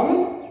አቀባበል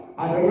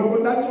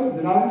አደረጉላቸው።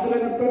 ዝናብም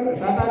ስለነበር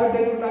እሳት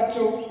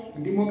አነደዱላቸው፣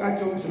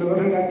 እንዲሞቃቸው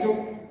ስለበረዳቸው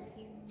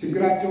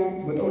ችግራቸው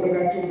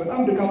መጠውለጋቸው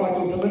በጣም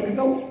ድካማቸው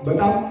ተመልክተው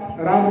በጣም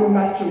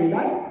ራሩላቸው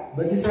ይላል።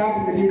 በዚህ ሰዓት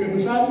እንግዲህ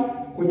ቅዱሳን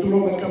ቁጭ ብሎ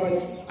መቀመጥ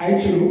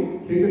አይችሉም።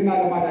 ትህትና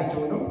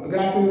ልማዳቸው ነው።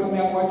 እግራቸውን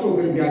ከሚያጥቧቸው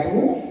እግር ቢያጥቡ፣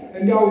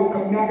 እንዲያው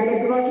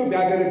ከሚያገለግሏቸው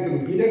ቢያገለግሉ፣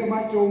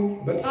 ቢደክማቸው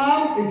በጣም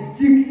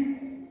እጅግ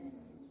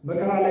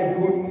መከራ ላይ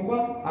ቢሆኑም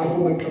እንኳን አርፎ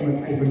መቀመጥ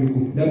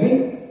አይፈልጉም። ለምን?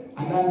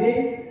 አንዳንዴ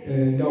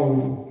እንዲያው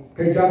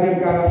ከእግዚአብሔር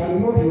ጋር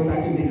ስንኖር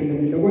ሕይወታችን እንዴት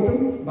እንደሚለወጥም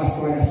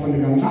ማስተዋል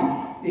ያስፈልጋልና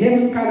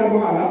ይሄን ካለ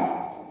በኋላ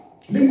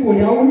ልክ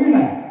ወዲያውኑ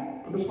ይላል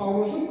ቅዱስ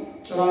ጳውሎስም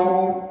ጭራሮ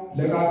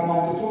ለቃቅሞ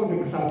አውጥቶ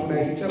ንቅሳቱ ላይ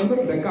ሲጨምር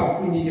ለካ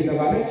እፉኝት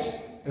የተባለች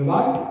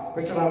እባብ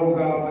ከጭራሮ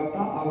ጋር መጣ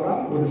አብራ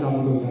ወደ እሳቱ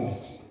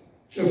ገብታለች።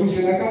 ጭሱ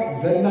ሲነካት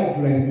ዘላ እጁ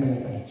ላይ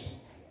ተንጠለጠለች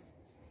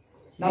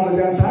እና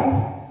በዚያን ሰዓት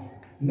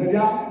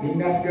እነዚያ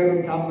የሚያስገርም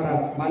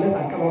ታምራት ማለት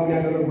አቀባበል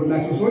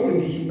ያደረጉላቸው ሰዎች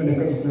እንዲህ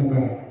ይመለከቱት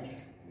ነበር።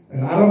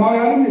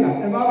 አረማውያንም ይላል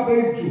እባብ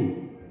በእጁ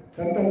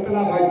ተንጠልጥላ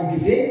ባዩ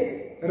ጊዜ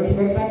እርስ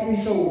በርሳቸው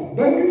ሰው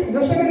በእርግጥ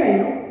ነፍሰ ገዳይ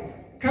ነው፣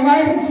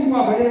 ከባህርም እንኳ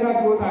በሌላ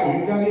ቢወጣ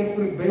የእግዚአብሔር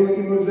ፍርድ በሕይወት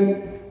ይኖር ዘንድ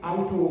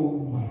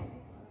አልተወውም ማለት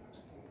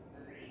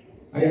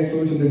አያችሁ።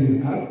 ሰዎች እንደዚህ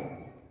ነው።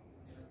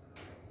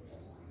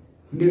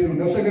 እንዴት ነው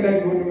ነፍሰ ገዳይ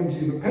ቢሆን ነው እንጂ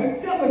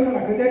ከዚያ መከራ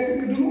ከዚያ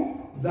ጭንቅ ድኖ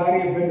ዛሬ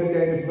በእንደዚህ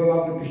አይነት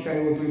በባብ ትሻ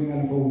ህይወቱ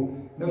የሚያልፈው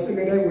ነፍሰ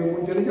ገዳይ ወይም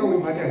ወንጀለኛ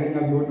ወይም ኃጢአተኛ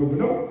ቢሆን ነው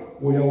ብለው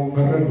ወዲያው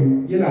ፈረዱ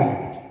ይላል።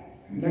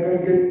 ነገር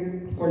ግን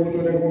ቆይቶ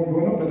ደግሞ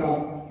የሚሆነው በጣም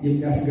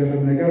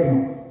የሚያስገርም ነገር ነው።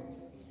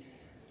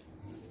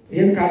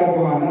 ይህን ካለ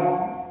በኋላ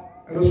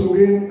እርሱ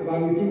ግን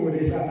እባቢቱን ወደ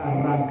እሳት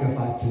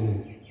አራገፋት፣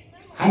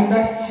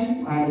 አንዳችም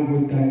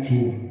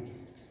አልጎዳችውም።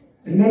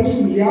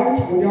 እነርሱም ሊያውቅ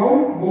ወዲያው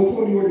ሞቶ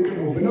ሊወድቅ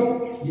ነው ብለው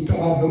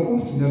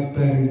ይጠባበቁት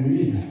ነበር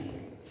ይላል።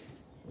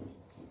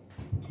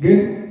 ግን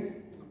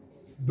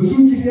ብዙ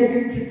ጊዜ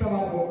ግን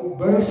ሲጠባበቁ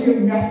በእርሱ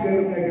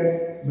የሚያስገርም ነገር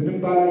ምንም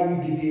ባላዩ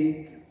ጊዜ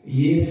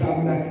ይህስ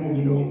አምላክ ነው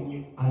ብለው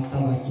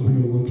ሀሳባቸው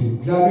ለወጡ።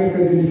 እግዚአብሔር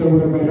ከዚህ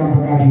ሊሰውር መልካም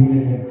ፈቃድ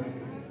ይሁንልን።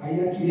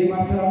 አያችሁ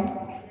የማን ስራ ነው?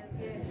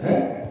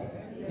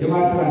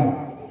 የማን ስራ ነው?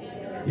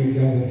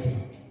 የእግዚአብሔር ስራ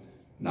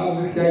እና ብዙ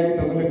ጊዜ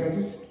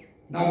ተመለከቱት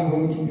እና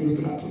ቢሆኑት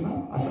የሚሉትን አጡና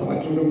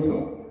ሀሳባቸው ለውጠው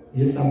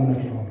ይህስ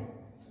አምላክ ነው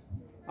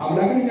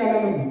አምላክን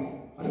ያላለው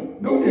አይደል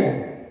ነው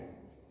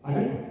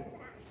አይደል?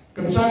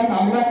 ቅዱሳን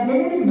አምላክ ብለው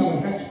ነው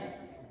እናመልካቸው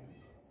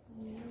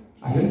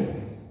አይደል?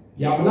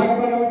 የአምላክ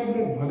ባሪያዎች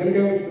ብለን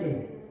አገልጋዮች ብለን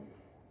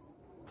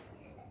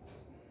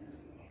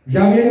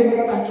እግዚአብሔር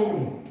መረጣቸው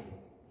ብለን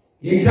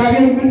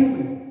የእግዚአብሔር ምርጥ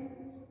ብለን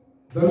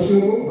በእርሱ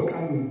ነው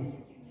በቃሉ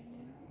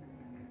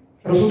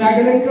እርሱን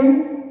ያገለገሉ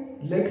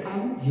ለቃሉ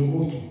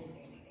የሞቱ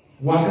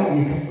ዋጋ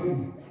የከፈሉ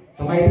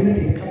ሰማዕትነት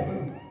የተቀበሉ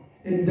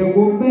እንደ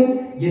ጎመን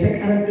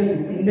የተቀረደሉ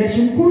እንደ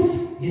ሽንኩርት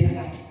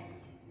የተላጡ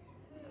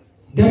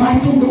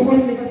ደማቸው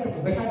በጎርፍ የፈሰሰ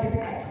በእሳት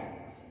የተቃጠሉ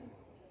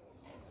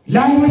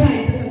ለአንበሳ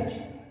የተሰጡ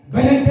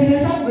በነደደ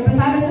እሳት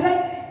በተሳለ ስለት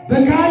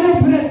በጋለ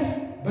ብረት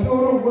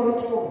በተወረወረ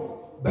ጦር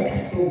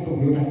በቀስት ተወግተው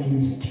ሕይወታቸውን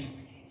የሰጡ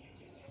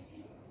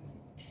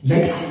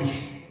ለቃሉ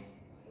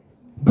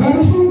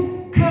በእርሱ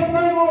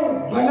ከመኖር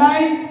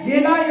በላይ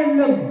ሌላ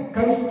የለም።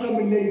 ከእርሱ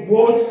ከምንለይ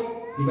ሞት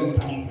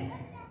ይበልጣል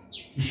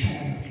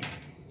ይሻላል።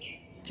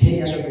 ይሄን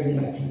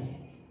ያደረገላችሁ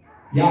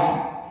ያ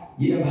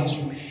የእባብ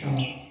ውሻ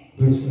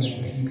በእርሱ ላይ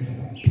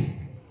ተንከራተተ።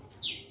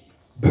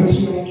 በእርሱ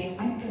ላይ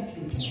አንዳች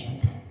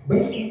ተናገረ።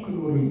 በእርሱ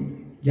ከኖርን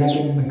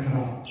ያለው መከራ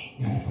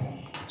ያልፋል።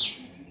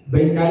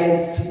 በእኛ ላይ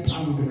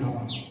ስልጣኑ ደካማ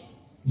ነው።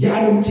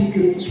 የዓለም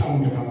ችግር ስልጣኑ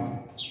ደካማ ነው።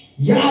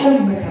 የዓለም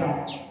መከራ፣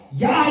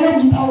 የዓለም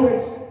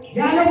ጣውረድ፣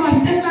 የዓለም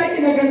አስጨናቂ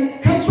ነገር፣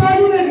 ከባዱ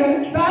ነገር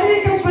ዛሬ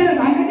ከበደን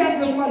አንገት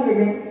ያስደፋል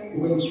ነገር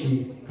ወገኖች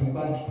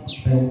ከባድ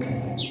ሳይሆን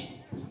ቀላል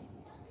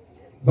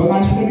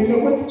በማን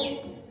ስለሚለወጥ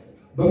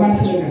በማን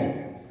ስለሚያልፍ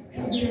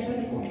እግዚአብሔር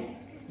ያሳልፈዋል።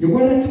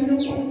 የጓዳችን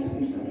ያውቀዋል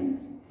እግዚአብሔር፣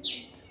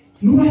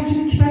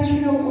 ኑሯችን ኪሳችን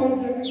ያውቀዋል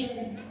እግዚአብሔር፣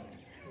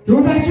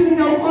 ሕይወታችንን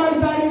ያውቀዋል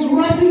ዛሬ፣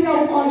 ኑሯችንን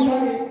ያውቀዋል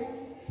ዛሬ፣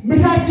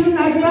 ምድራችንን፣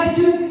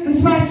 ሀገራችንን፣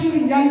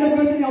 ሕዝባችንን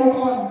ያለበትን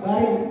ያውቀዋል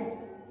ዛሬ፣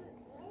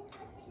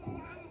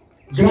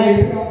 ግራ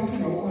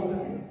የተጋቡትን ያውቀዋል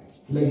ዛሬ።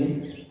 ስለዚህ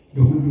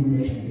ለሁሉም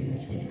መጸለይ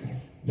ያስፈልጋል።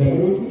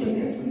 ለብሎቹ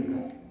መጸለይ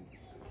ያስፈልጋል።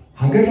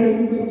 ሀገር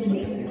ለሚመሩት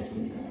መጸለይ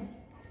ያስፈልጋል።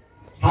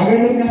 ሀገር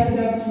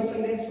ለሚያስተዳድሩት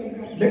መጸለይ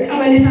ያስፈልጋል።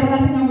 ለቀበሌ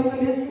ሰራተኛ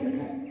መጸለይ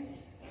ያስፈልጋል።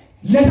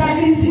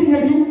 ለታክሲ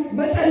ሲነጁ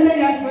መጸለይ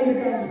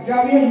ያስፈልጋል።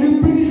 እግዚአብሔር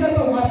ልብን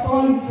ይሰጠው፣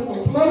 ማስተዋልን ይሰጠው፣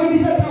 ጥበብን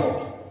ይሰጠው።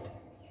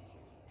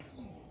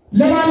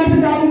 ለማለት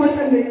ዳሩ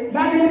መጸለይ፣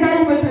 ለአገልጋዩ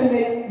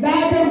መጸለይ፣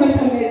 ለሀገር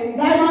መጸለይ፣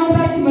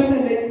 ለሃይማኖታችሁ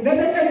መጸለይ፣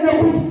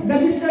 ለተጨነቁት፣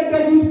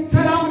 ለሚሰደዱት፣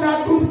 ሰላም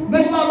ላጡት፣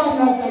 መግባባት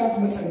ላጣሉት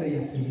መጸለይ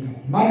ያስፈልጋል።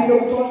 ማን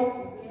ይለውጠዋል?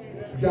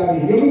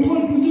 እግዚአብሔር።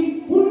 የምትወዱትን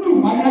ሁሉ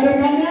ማን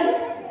ያደርጋል ያለ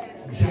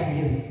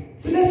እግዚአብሔር።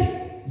 ስለዚህ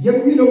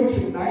የሚለው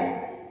ስናይ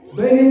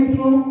በእኔ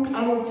የምትኖሩ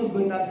ቃሎችን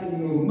በእናንተ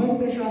የሚኖሩ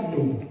መነሻ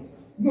አለው፣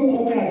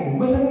 መቆሚያ አለው፣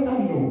 መሰረት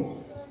አለው።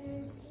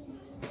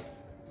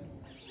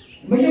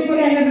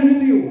 መጀመሪያ ይሄንን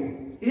እንየው።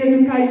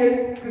 ይሄንን ካየን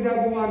ከዚያ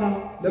በኋላ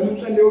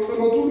ለምንጸልየው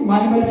ጸሎቱ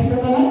ማን መልስ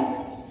ይሰጠናል?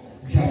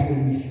 እግዚአብሔር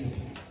መልስ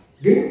ይሰጠናል።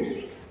 ግን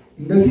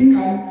እንደዚህ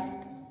ቃል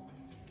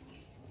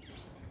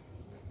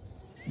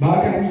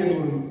በኃጢአት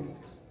እየኖሩ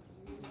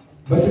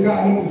በስጋ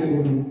ዓለም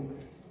እየኖሩ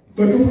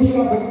በክፉ ስራ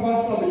በክፉ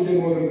ሀሳብ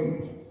እየኖሩ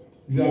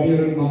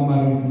እግዚአብሔርን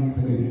ማማረር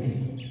ተገቢ አይደለም።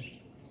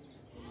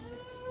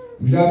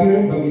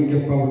 እግዚአብሔርን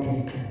በሚገባው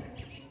ጠይቀው፣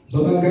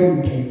 በመንገዱ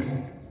ጠይቀው፣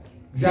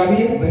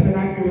 እግዚአብሔር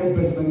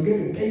በተናገረበት መንገድ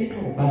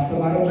እንጠይቀው፣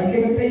 ባስተማረው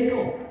መንገድ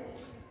እንጠይቀው፣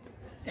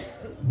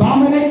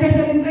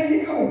 ባመለከተን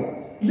እንጠይቀው።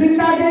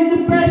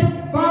 ልናገኝበት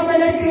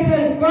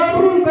ባመለከተን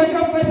በሩን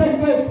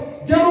በከፈተበት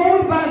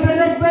ጆሮውን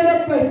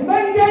ባዘነበለበት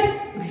መንገድ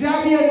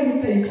እግዚአብሔርን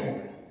እንጠይቀው።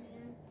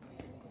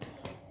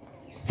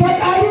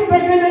 ፈቃዱን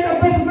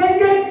በገለጸበት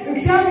መንገድ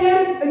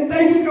እግዚአብሔርን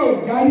እንጠይቀው።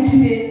 ያን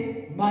ጊዜ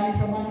ማን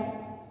ይሰማናል?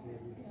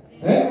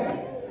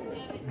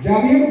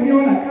 እግዚአብሔር ምን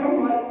ይሆናል?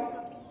 ቀርቧል።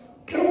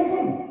 ቅርብ እኮ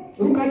ነው፣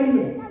 ሩቅ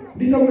አይደለም።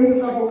 እንዲህ ተብሎ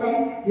የተጻፈው ቃል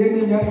ይህን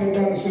የሚያስረዳ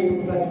እሱ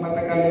የትምህርታችን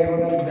ማጠቃለያ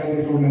ይሆናል።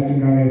 እግዚአብሔር ከሁላችን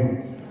ጋር ይሁን።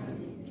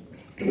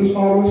 ቅዱስ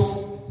ጳውሎስ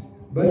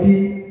በዚህ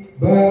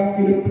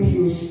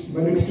በፊልጵስዩስ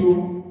መልእክቱ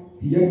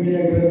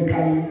የሚነግረን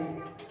ቃል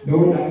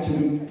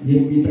ለሁላችንም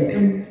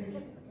የሚጠቅም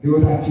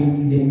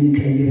ሕይወታችንን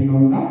የሚቀይር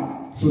ነውና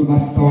እሱን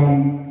ማስተዋል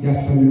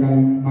ያስፈልጋል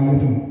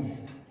ማለት ነው።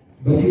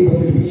 በዚህ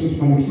በፊልጵስዩስ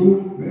መልእክቱ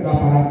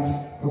ምዕራፍ 4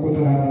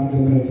 ከቁጥር 4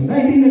 ጀምረን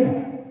ስናይ እንዲህ ይላል፣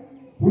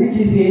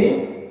 ሁልጊዜ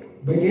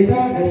በጌታ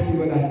ደስ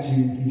ይበላችሁ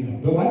ይላል።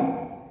 በማን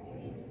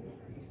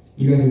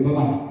ይገርም?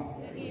 በማን?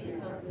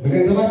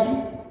 በገንዘባችሁ፣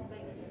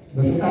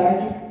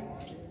 በስልጣናችሁ፣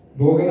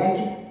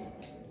 በወገናችሁ፣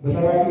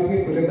 በሰራችሁት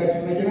ቤት፣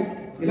 በገዛችሁት መኪና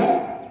ይላል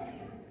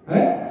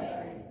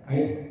አይ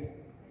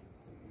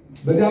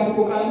በዚያ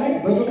ቃል ላይ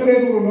በፍቅር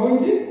የኑሩ ነው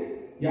እንጂ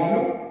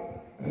ያለው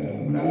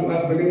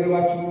ምናልባት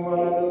በገንዘባችሁ ነው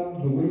አላለም፣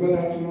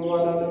 በጉልበታችሁ ነው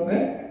አላለም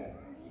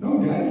ነው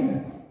ያለ ነው።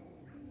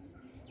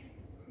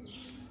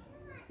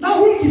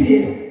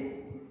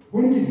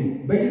 ሁልጊዜ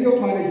በጊዜው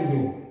ማለት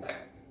ጊዜው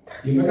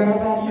የመከራ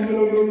ሰዓት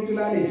ሊሆን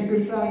ይችላል፣ የችግር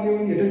ሰዓት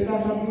ሊሆን፣ የደስታ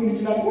ሰዓት ሊሆን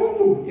ይችላል። ሁሉ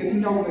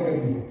የትኛው ነገር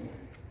ነው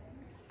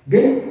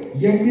ግን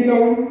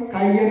የሚለውን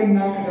ካየንና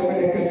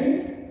ከተመለከትን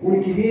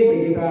ሁልጊዜ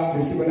በጌታ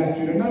ደስ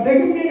ይበላችሁ ይልና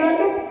ደግሜ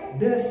እላለሁ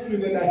ደስ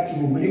ይበላችሁ።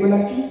 ምን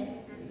ይበላችሁ?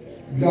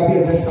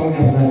 እግዚአብሔር ደስታውን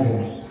ያብዛልን።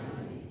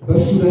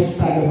 በሱ ደስታ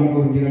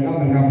ለመኖር እንዲረዳ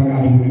መልካም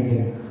ፈቃዱ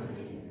ይሁንልን።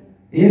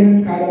 ይህንን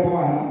ካለ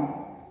በኋላ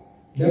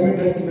ለምን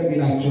ደስ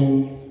እንደሚላቸው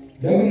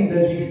ለምን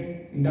እንደዚህ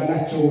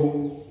እንዳላቸው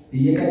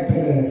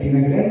እየቀጠለ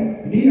ሲነግረን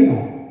እንዲህ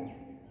ይላል።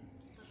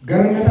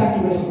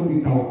 ገርነታችሁ ለሰው ሁሉ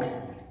ይታወቅ፣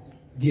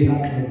 ጌታ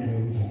ቅርብ ነው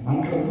ይላል። ማን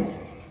ቅርብ ነው?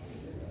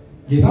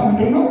 ጌታ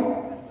ምንድን ነው?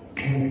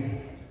 ቅርብ ነው።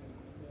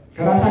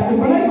 ከራሳችን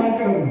በላይ ማን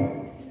ቅርብ ነው?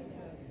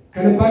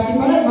 ከልባችን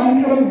በላይ ማን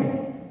ቅርብ ነው?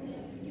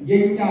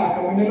 የኛ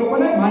ከምንለው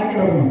በላይ ማን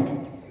ቅርብ ነው?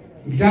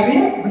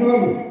 እግዚአብሔር ምን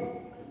በሉ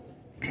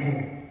ቅርብ።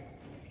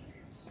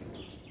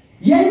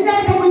 የኛ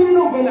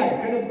ከምንለው በላይ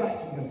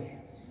ከልባችን በላይ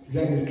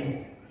እግዚአብሔር ቅርብ።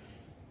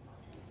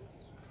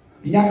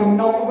 እኛ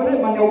ከምናውቀው በላይ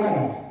ማን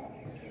ያውቀናል?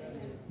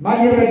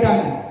 ማን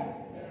ይረዳናል?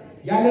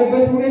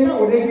 ያለበት ሁኔታ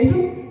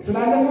ወደፊትም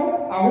ስላለፈው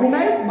አሁን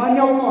ላይ ማን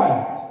ያውቀዋል?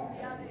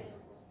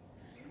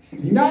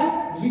 እኛ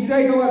ብዙ ጊዜ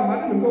ይገባል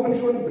ማለት ነው። እንቆቅልሽ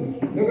ሆነብን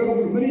ነገሩ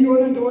ምን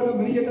እየሆነ እንደሆነ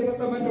ምን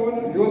እየተፈጸመ እንደሆነ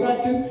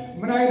ህይወታችን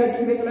ምን አይነት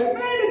ስሜት ላይ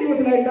ምን አይነት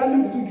ህይወት ላይ እንዳለ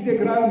ብዙ ጊዜ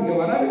ግራ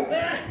ይገባል አይደል?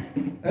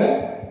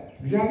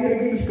 እግዚአብሔር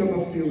ግን እስከ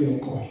መፍትሄው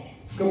ያውቀዋል፣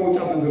 እስከ መውጫ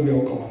መንገዱ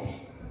ያውቀዋል፣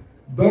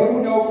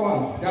 በሩን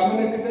ያውቀዋል።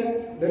 ሲያመለክተን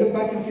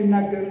ለልባችን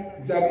ሲናገር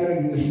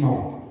እግዚአብሔርን እንስማው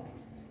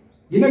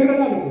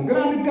ይነግረናል። ግራ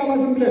እንጋባ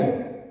ዝም ብለን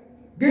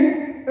ግን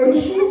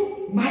እርሱ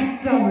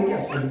ማዳመጥ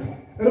ያስፈልጋል።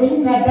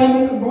 እርሱን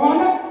ካዳመጥን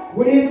በኋላ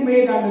ወዴት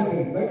መሄድ አለብን?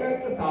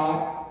 በቀጥታ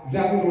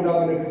እግዚአብሔር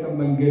ወዳመለከተን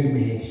መንገድ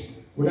መሄድ፣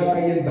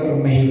 ወዳሳየን በር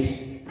መሄድ፣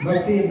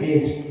 መፍትሄ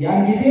መሄድ። ያን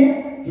ጊዜ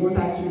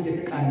ህይወታችን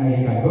እየተቃና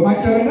ይሄዳል።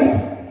 በማቸርነት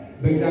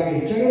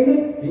በእግዚአብሔር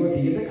ቸርነት ህይወት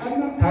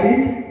እየተቃና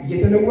ታሪክ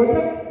እየተለወጠ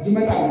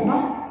ይመጣልና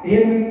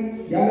ይሄንን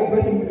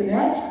ያለበትን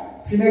ምክንያት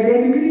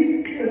ሲነግረን እንግዲህ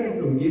ቅርብ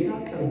ነው፣ ጌታ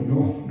ቅርብ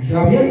ነው፣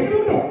 እግዚአብሔር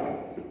ቅርብ ነው።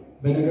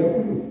 በነገር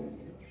ሁሉ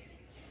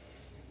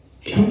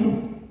ቅርብ ነው፣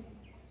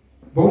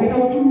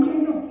 በሁኔታዎች ሁሉ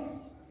ቅርብ ነው።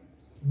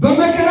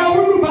 በመከራ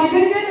ሁሉ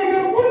ባገኘ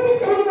ነገር ሁሉ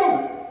ቅርብ ነው።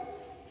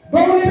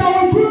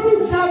 በሁኔታዎች ሁሉ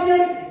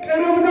እግዚአብሔር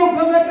ቅርብ ነው።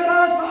 በመከራ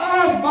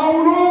ሰዓት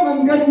ባውሎ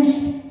መንገድ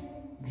ውስጥ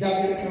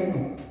እግዚአብሔር ቅርብ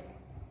ነው።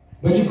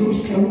 በችግር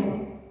ውስጥ ቅርብ ነው።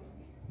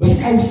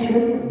 በስቃይ ውስጥ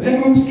ቅርብ ነው።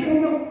 በህመም ውስጥ ቅርብ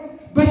ነው።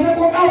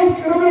 በሰቆቃ ውስጥ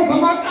ቅርብ ነው።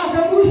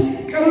 በማቃሰት ውስጥ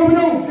ቅርብ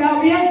ነው።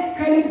 እግዚአብሔር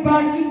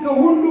ከልባችን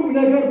ከሁሉም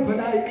ነገር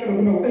በላይ ቅርብ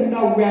ነው።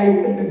 እናወያዩ፣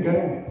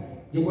 እንንገረው፣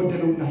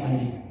 የጎደለው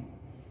እናሳየው፣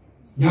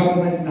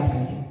 ያመመን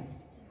እናሳየው፣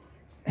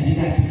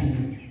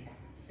 እንዲዳስስልን፣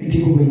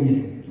 እንዲጎበኝን፣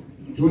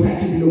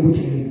 ህይወታችን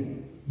እንዲለውጥልን፣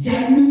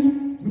 ያንን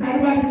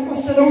ምናልባት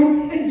የቆሰለውን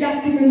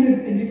እንዲያክምልን፣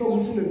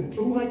 እንዲፈውስልን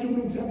ጥሩ ሐኪም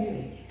ነው እግዚአብሔር።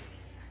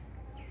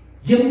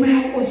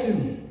 የማያቆስል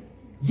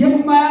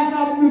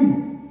የማያሳምም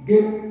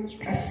ግን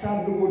ቀስ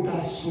አድርጎ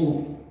ዳሶ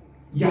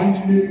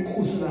ያንን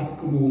ቁስል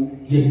አክሞ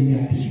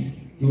የሚያድን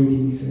ህይወት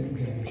የሚሰጥ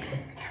እግዚአብሔር።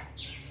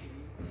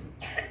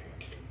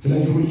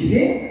 ስለዚህ ሁልጊዜ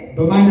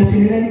በማን ደስ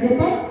ሊለን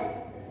ይገባል?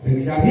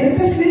 በእግዚአብሔር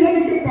ደስ ሊለን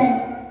ይገባል።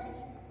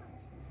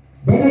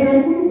 በነገር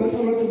ሁሉ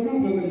በጸሎትና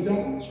በምልጃ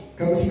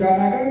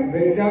ከምስጋና ጋር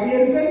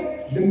በእግዚአብሔር ዘንድ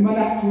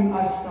ልመናችሁን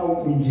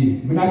አስታውቁ እንጂ።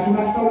 ምናችሁን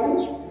አስታውቁ?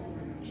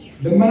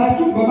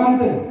 ልመናችሁ በማን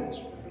ዘንድ?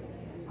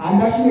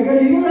 አንዳች ነገር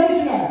ሊኖረን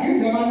ይችላል፣ ግን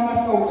ለማን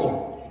አስታውቀው?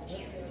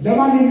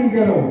 ለማን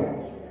እንንገረው?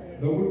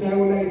 በጉዳዩ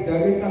ላይ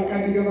እግዚአብሔር ጣልቃ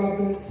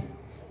እንዲገባበት፣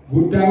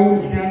 ጉዳዩን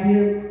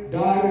እግዚአብሔር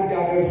ዳር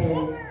እንዲያደርሰው፣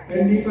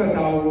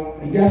 እንዲፈታው፣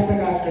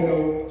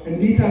 እንዲያስተካክለው፣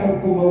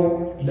 እንዲተረጉመው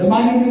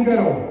ለማን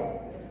እንንገረው?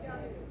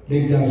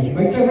 ለእግዚአብሔር።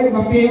 መጨነቅ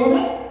መፍትሄ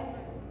ይሆናል?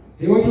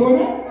 ህይወት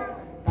ይሆናል?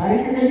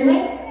 ታሪክ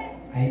ይቀይራል?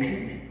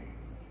 አይቀይርም።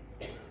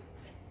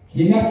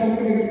 የሚያስጨንቅ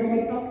ነገር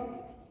ከመጣ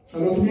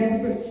ጸሎትን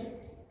ያዝበት፣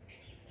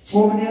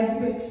 ጾምን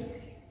ያዝበት።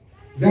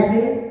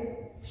 እግዚአብሔር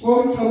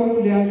ጾም ጸሎት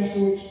ሊያዙ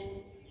ሰዎች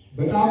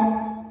በጣም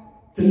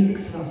ትልቅ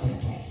ስራ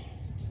ሰርቷል።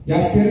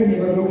 የአስቴርን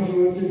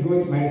የመርዶክዮስን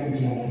ህይወት ማየት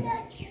እንችላለን።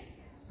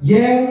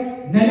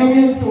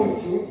 የነነዌን ሰዎች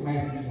ህይወት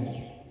ማየት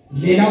እንችላለን።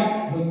 ሌላም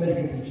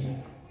መመልከት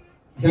እንችላለን።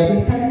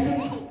 እግዚአብሔር ታሪክ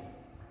ሰርቷል።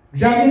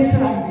 እግዚአብሔር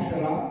ስራ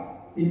እንዲሰራ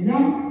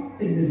እኛም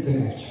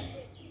እንዘጋጅ፣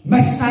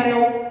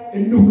 መሳሪያው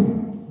እንሁን።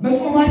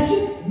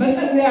 መጾማችን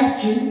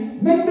መጸለያችን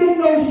ምንድን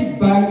ነው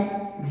ሲባል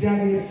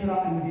እግዚአብሔር ስራ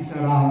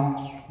እንዲሰራ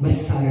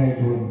መሳሪያ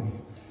ይሆን፣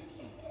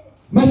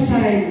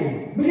 መሳሪያ ይሆን።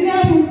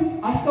 ምክንያቱም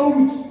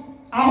አስተውሉት፣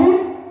 አሁን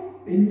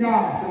እኛ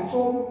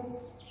ስንጾም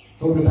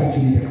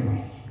ሰውነታችን ይደክማል፣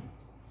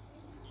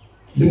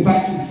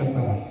 ልባችን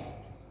ይሰበራል፣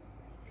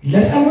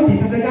 ለጸሎት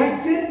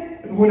የተዘጋጀ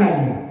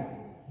እንሆናለን።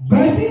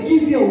 በዚህ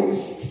ጊዜ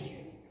ውስጥ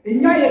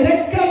እኛ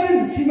የደከምን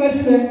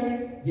ሲመስለን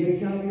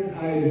የእግዚአብሔር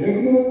ኃይል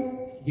ደግሞ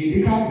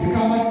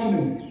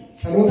ድካማችንን፣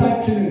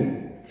 ጸሎታችንን፣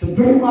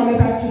 ስብር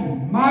ማለታችንን፣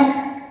 ማቅ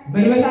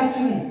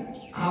መልበሳችንን፣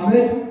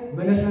 አመድ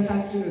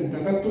መነሳሳችንን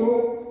ተከትሎ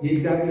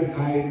የእግዚአብሔር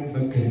ኃይል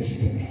መገለጽ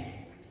ይጀምራል።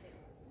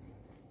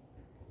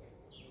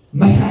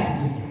 መስራት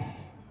ይጀምራል።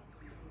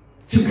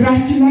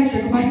 ችግራችን ላይ፣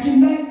 ሸክማችን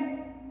ላይ፣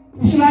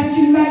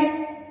 ቁስላችን ላይ፣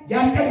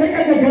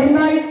 ያስጨነቀን ነገር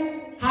ላይ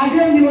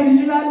ሀገር ሊሆን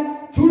ይችላል፣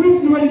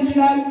 ትውልድ ሊሆን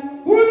ይችላል።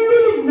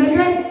 ሁሉንም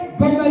ነገር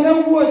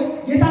በመለወጥ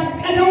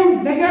የታቀደውን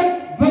ነገር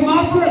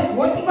በማፍረስ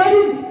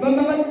ወጥመዱን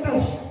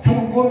በመበጠስ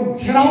ተንኮሉን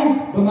ሥራውን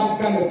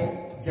በማጋለጥ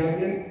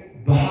እግዚአብሔር